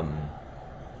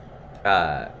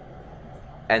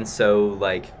 And so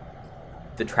like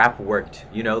the trap worked,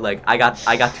 you know, like I got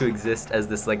to exist as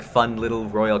this like fun little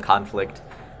royal conflict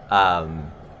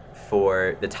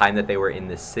for the time that they were in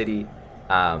this city.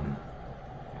 And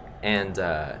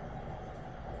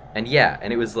yeah,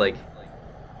 and it was like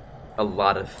a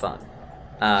lot of fun.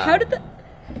 How did that...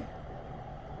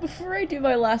 Before I do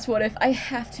my last what if, I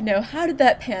have to know, how did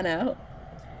that pan out?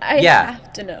 I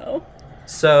have to know.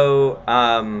 So,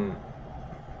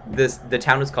 the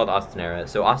town was called Ostanera.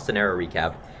 So Ostanera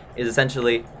recap is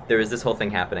essentially there was this whole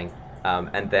thing happening,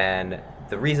 and then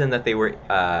the reason that they were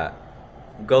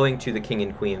going to the king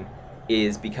and queen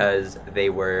is because they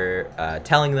were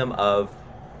telling them of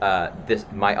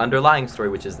my underlying story,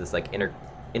 which is this like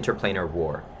interplanar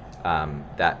war,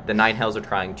 that the Nine Hells are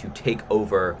trying to take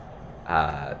over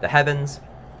the heavens,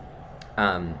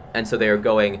 and so they are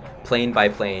going plane by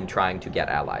plane trying to get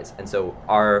allies. And so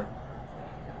our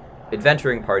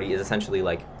adventuring party is essentially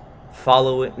like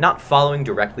not following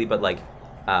directly, but like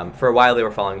for a while they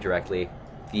were following directly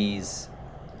these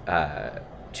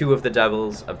two of the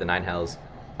devils of the Nine Hells,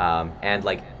 and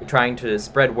like trying to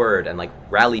spread word and like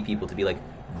rally people to be like,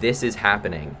 this is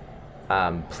happening,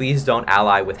 please don't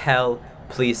ally with hell,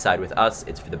 please side with us,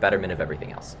 it's for the betterment of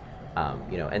everything else.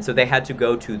 You know, and so they had to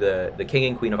go to the king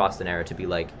and queen of Ostanera to be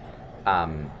like,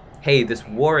 hey, this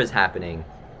war is happening,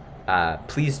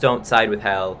 please don't side with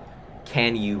hell,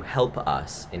 can you help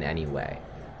us in any way?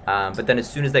 But then as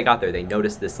soon as they got there, they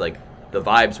noticed this, like, the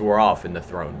vibes were off in the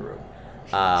throne room.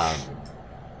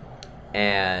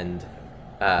 And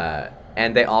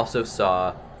they also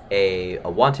saw a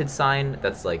wanted sign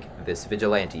that's like this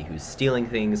vigilante who's stealing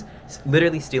things,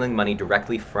 literally stealing money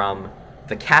directly from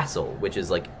the castle, which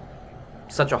is like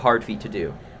such a hard feat to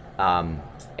do,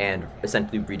 and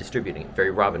essentially redistributing it,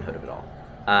 very Robin Hood of it all.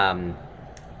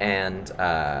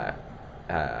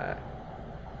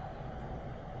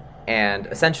 And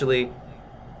essentially,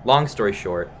 long story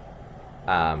short,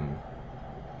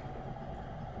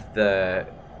 the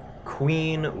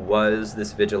queen was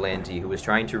this vigilante who was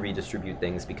trying to redistribute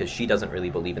things because she doesn't really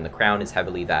believe in the crown as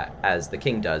heavily that as the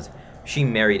king does. She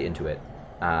married into it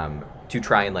to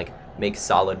try and like make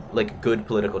solid, like good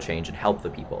political change and help the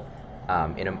people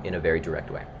in a very direct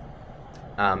way.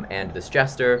 And this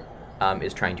jester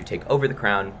is trying to take over the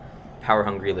crown,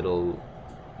 power-hungry little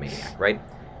maniac, right?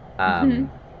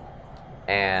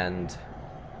 And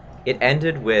it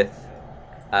ended with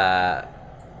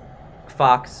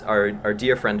Fox, our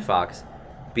dear friend Fox,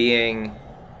 being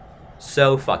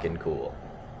so fucking cool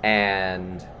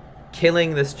and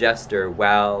killing this jester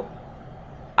while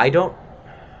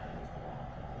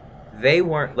they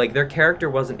weren't, like, their character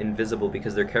wasn't invisible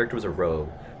because their character was a rogue,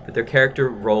 but their character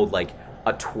rolled like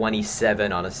a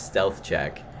 27 on a stealth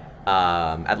check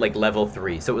at like level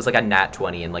 3, so it was like a nat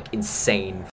 20 and like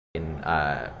insane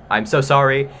I'm so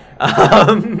sorry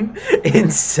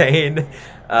insane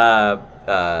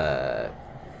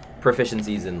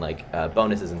proficiencies and like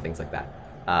bonuses and things like that,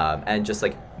 and just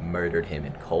like murdered him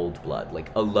in cold blood,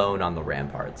 like alone on the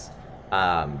ramparts,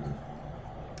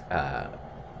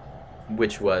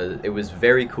 which was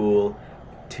very cool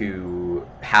to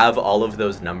have all of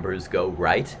those numbers go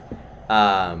right,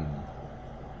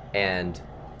 and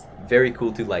very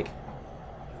cool to like,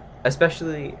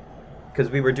 especially because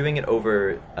we were doing it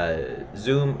over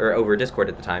Zoom or over Discord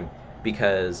at the time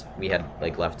because we had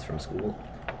like left from school,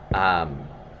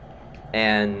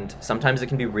 and sometimes it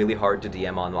can be really hard to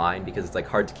DM online because it's like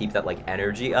hard to keep that like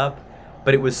energy up,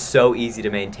 but it was so easy to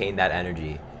maintain that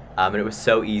energy, and it was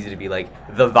so easy to be like,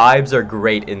 the vibes are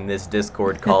great in this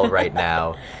Discord call right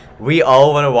now, we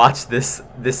all want to watch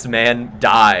this man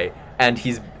die, and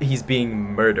he's being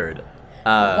murdered.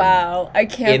 Wow, I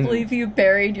can't believe you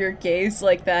buried your gaze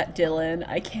like that, Dylan.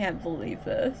 I can't believe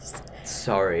this.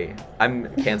 Sorry.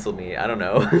 Cancel me. I don't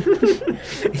know.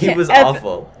 He was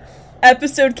awful.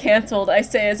 Episode canceled, I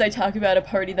say as I talk about a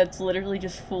party that's literally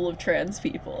just full of trans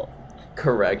people.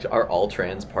 Correct. Our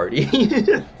all-trans party.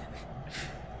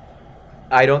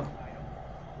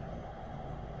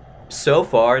 So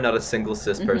far, not a single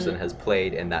cis person has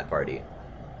played in that party.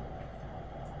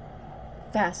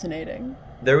 Fascinating.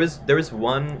 There was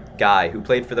one guy who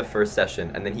played for the first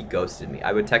session, and then he ghosted me.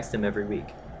 I would text him every week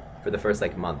for the first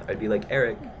like month. I'd be like,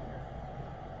 Eric,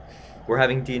 we're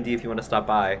having D&D if you want to stop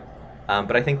by.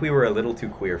 But I think we were a little too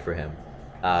queer for him,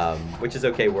 which is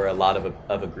okay. We're a lot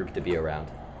of a group to be around.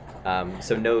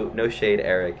 So no shade,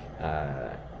 Eric.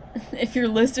 If you're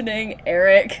listening,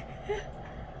 Eric.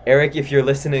 Eric, if you're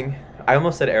listening, I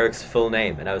almost said Eric's full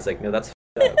name, and I was like, no, that's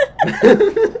f***ed up.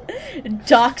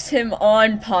 Dox him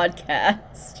on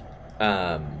podcast.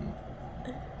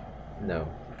 No,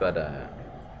 but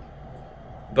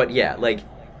yeah, like,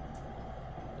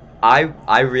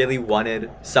 I really wanted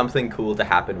something cool to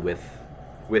happen with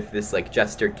this, like,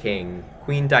 Jester King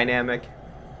Queen dynamic.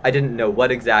 I didn't know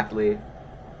what exactly,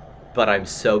 but I'm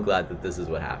so glad that this is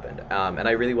what happened. And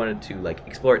I really wanted to, like,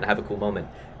 explore it and have a cool moment.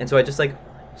 And so I just, like,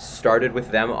 started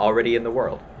with them already in the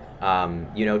world.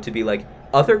 You know, to be like,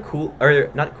 other cool, or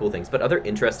not cool things, but other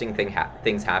interesting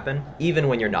things happen even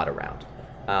when you're not around.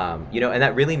 You know, and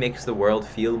that really makes the world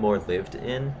feel more lived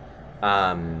in.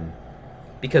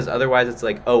 Because otherwise it's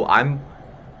like, oh,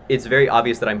 it's very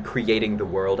obvious that I'm creating the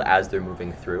world as they're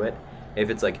moving through it. If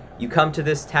it's like, you come to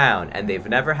this town and they've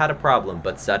never had a problem,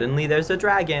 but suddenly there's a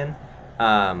dragon.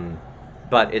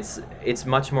 But it's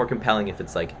much more compelling if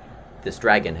it's like, this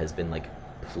dragon has been, like,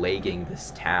 plaguing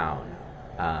this town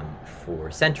for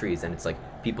centuries, and it's like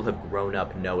people have grown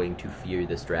up knowing to fear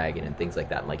this dragon and things like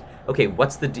that. And like, okay,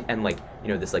 what's and like, you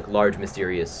know, this like large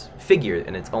mysterious figure,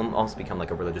 and it's almost become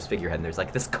like a religious figurehead, and there's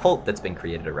like this cult that's been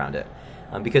created around it,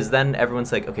 because then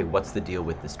everyone's like, okay, what's the deal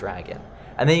with this dragon?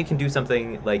 And then you can do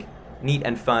something like neat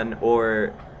and fun,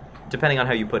 or depending on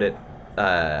how you put it,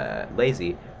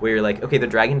 lazy, where you're like, okay, the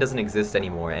dragon doesn't exist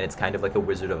anymore, and it's kind of like a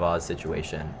Wizard of Oz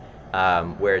situation.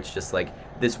 Where it's just like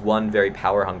this one very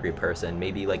power-hungry person,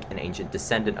 maybe like an ancient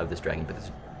descendant of this dragon, but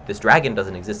this dragon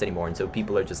doesn't exist anymore, and so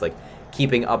people are just like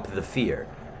keeping up the fear.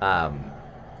 And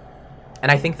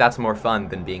I think that's more fun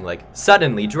than being like,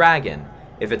 suddenly dragon.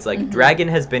 If it's like, dragon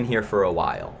has been here for a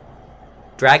while.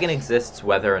 Dragon exists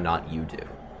whether or not you do.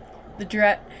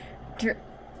 The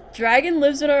dragon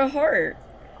lives in our heart.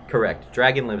 Correct.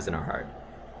 Dragon lives in our heart.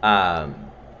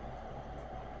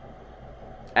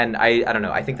 And I don't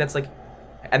know, I think that's like,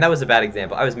 and that was a bad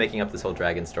example. I was making up this whole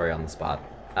dragon story on the spot,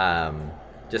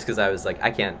 just because I was like,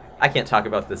 I can't talk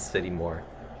about this city more.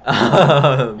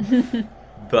 But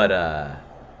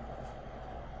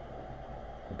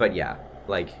yeah,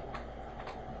 like,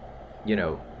 you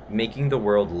know, making the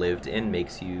world lived in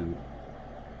makes you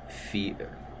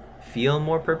feel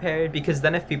more prepared, because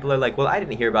then if people are like, well, I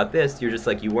didn't hear about this, you're just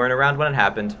like, you weren't around when it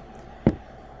happened.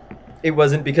 It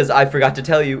wasn't because I forgot to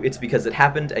tell you, it's because it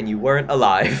happened and you weren't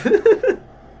alive.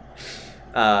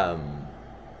 And,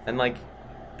 like,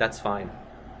 that's fine.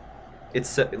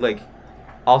 It's, like,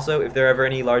 also, if there are ever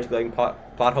any large glowing plot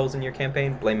holes in your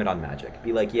campaign, blame it on magic.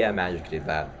 Be like, yeah, magic did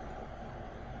that.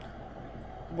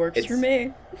 Works for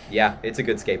me. Yeah, it's a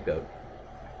good scapegoat.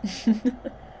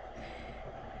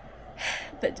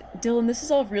 But, Dylan, this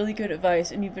is all really good advice,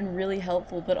 and you've been really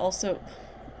helpful, but also,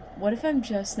 what if I'm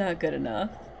just not good enough?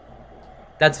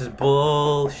 That's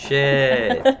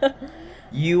bullshit.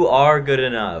 You are good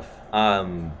enough.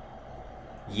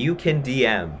 You can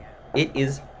DM. It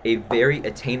is a very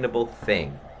attainable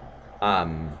thing.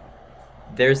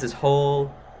 There's this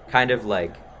whole kind of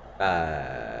like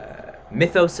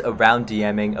mythos around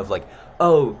DMing of like,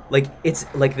 oh, like it's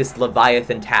like this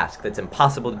Leviathan task that's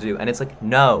impossible to do, and it's like,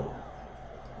 no.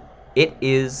 It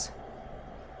is.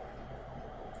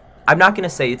 I'm not gonna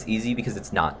say it's easy because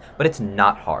it's not, but it's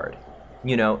not hard.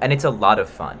 You know, and it's a lot of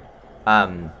fun.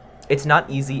 It's not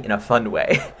easy in a fun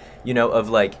way, you know, of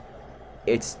like,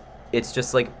 it's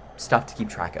just like stuff to keep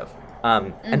track of.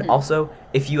 And also,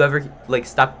 if you ever like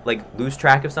lose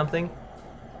track of something,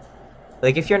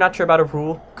 like if you're not sure about a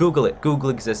rule, Google it. Google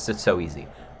exists. It's so easy.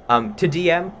 To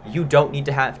DM, you don't need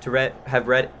to have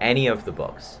read any of the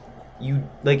books. You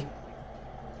like,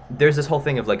 there's this whole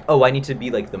thing of like, oh, I need to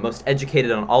be like the most educated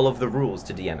on all of the rules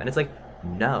to DM, and it's like,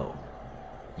 no.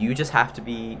 You just have to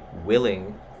be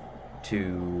willing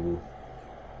to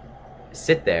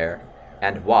sit there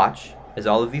and watch as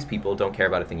all of these people don't care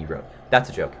about a thing you wrote. That's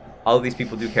a joke. All of these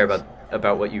people do care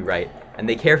about what you write, and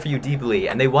they care for you deeply,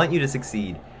 and they want you to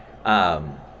succeed.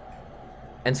 And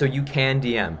so you can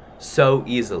DM so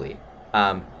easily.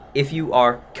 If you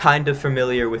are kind of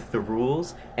familiar with the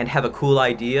rules and have a cool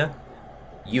idea,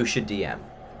 you should DM.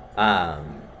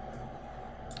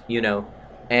 You know,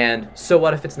 and so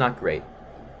what if it's not great?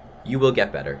 You will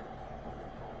get better.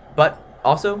 But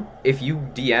also, if you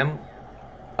DM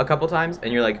a couple times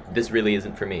and you're like, this really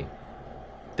isn't for me,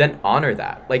 then honor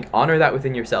that. Like, honor that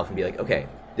within yourself and be like, okay,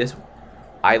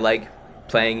 I like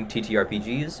playing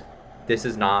TTRPGs. This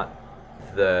is not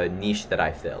the niche that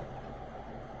I fill.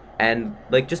 And,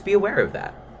 like, just be aware of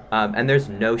that. And there's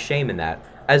no shame in that.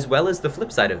 As well as the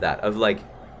flip side of that, of, like,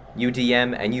 you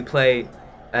DM and you play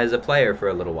as a player for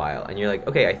a little while, and you're like,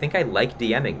 okay, I think I like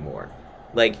DMing more.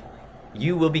 Like,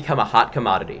 you will become a hot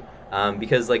commodity,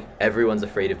 because like everyone's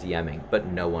afraid of DMing, but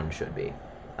no one should be.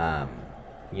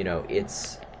 You know,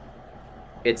 it's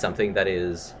something that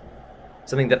is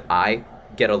something that I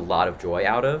get a lot of joy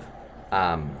out of,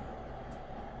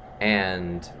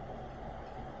 and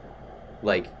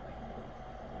like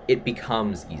it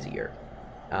becomes easier,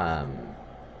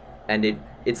 and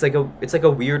it's like a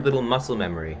weird little muscle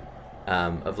memory,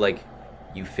 of like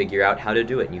you figure out how to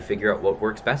do it and you figure out what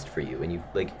works best for you and you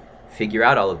like figure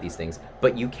out all of these things,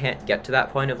 but you can't get to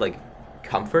that point of like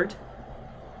comfort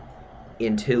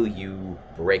until you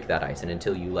break that ice and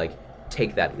until you like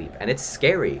take that leap, and it's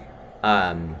scary,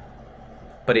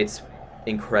 but it's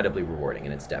incredibly rewarding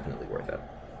and it's definitely worth it.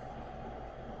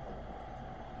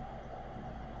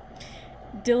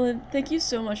 Dylan, thank you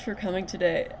so much for coming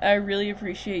today. I really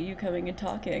appreciate you coming and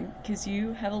talking, because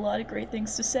you have a lot of great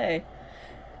things to say.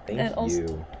 Thank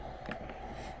you.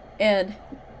 And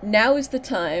now is the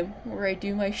time where I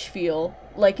do my spiel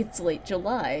like it's late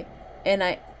July,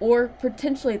 or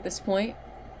potentially at this point,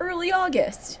 early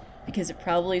August, because it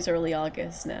probably is early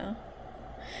August now.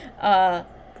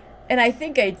 And I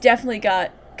think I definitely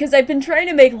got, because I've been trying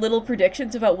to make little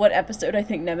predictions about what episode I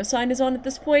think Nemesign is on at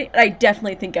this point, and I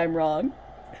definitely think I'm wrong.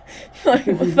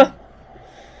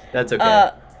 That's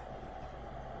okay.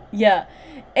 Yeah.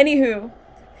 Anywho,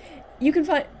 you can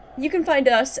find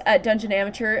us at Dungeon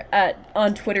Amateur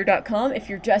on Twitter.com if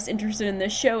you're just interested in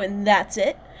this show, and that's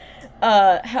it.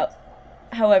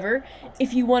 However,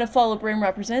 if you want to follow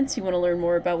Brainrot Presents, you want to learn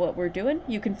more about what we're doing,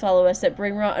 you can follow us at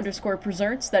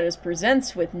Brainrot_Presents, that is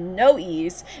presents with no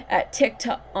E's,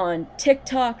 on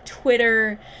TikTok,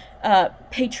 Twitter,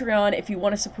 Patreon, if you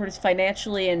want to support us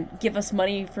financially and give us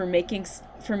money for making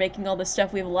all this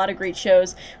stuff. We have a lot of great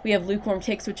shows. We have Lukewarm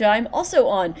Takes, which I'm also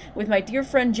on with my dear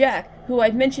friend Jack, who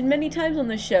I've mentioned many times on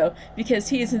this show because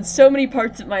he is in so many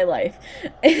parts of my life.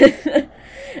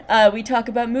 We talk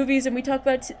about movies and we talk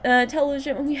about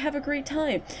television, and we have a great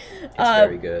time. It's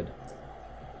very good.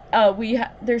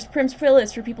 There's Prim's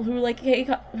Playlist for people who like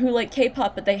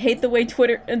K-pop, but they hate the way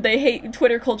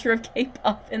Twitter culture of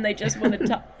K-pop, and they just want to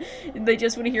talk. They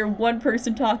just want to hear one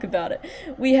person talk about it.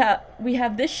 We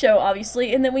have this show,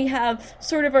 obviously, and then we have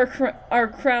sort of our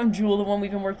crown jewel, the one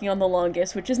we've been working on the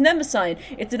longest, which is Nemesign.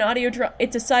 It's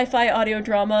it's a sci-fi audio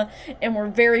drama, and we're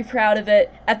very proud of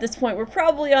it. At this point, we're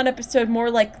probably on episode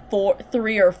more like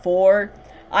 3 or 4.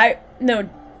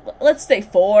 Let's say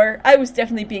 4. I was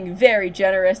definitely being very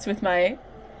generous with my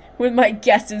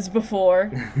guesses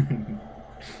before.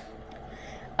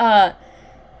 And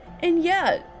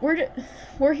yeah,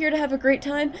 we're here to have a great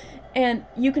time, and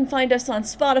you can find us on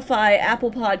Spotify,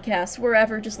 Apple Podcasts,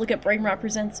 wherever. Just look at Brainrot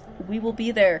Presents. We will be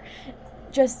there.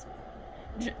 Just,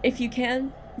 if you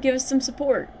can, give us some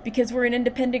support, because we're an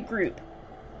independent group.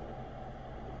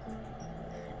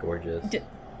 Gorgeous.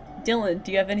 Dylan,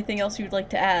 do you have anything else you'd like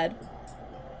to add?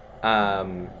 I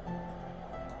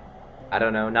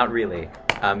don't know, not really.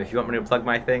 If you want me to plug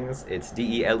my things, it's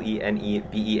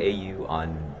DELENEBEAU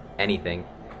on anything.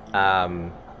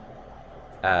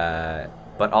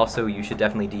 But also you should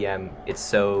definitely DM. It's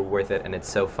so worth it and it's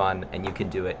so fun, and you can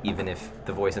do it even if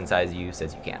the voice inside of you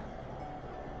says you can't.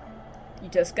 You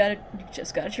just gotta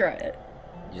try it.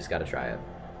 You just gotta try it.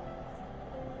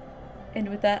 And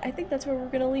with that, I think that's where we're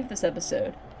gonna leave this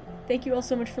episode. Thank you all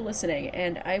so much for listening,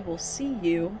 and I will see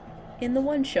you in the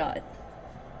one-shot.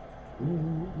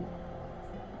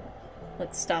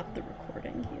 Let's stop the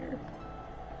recording here.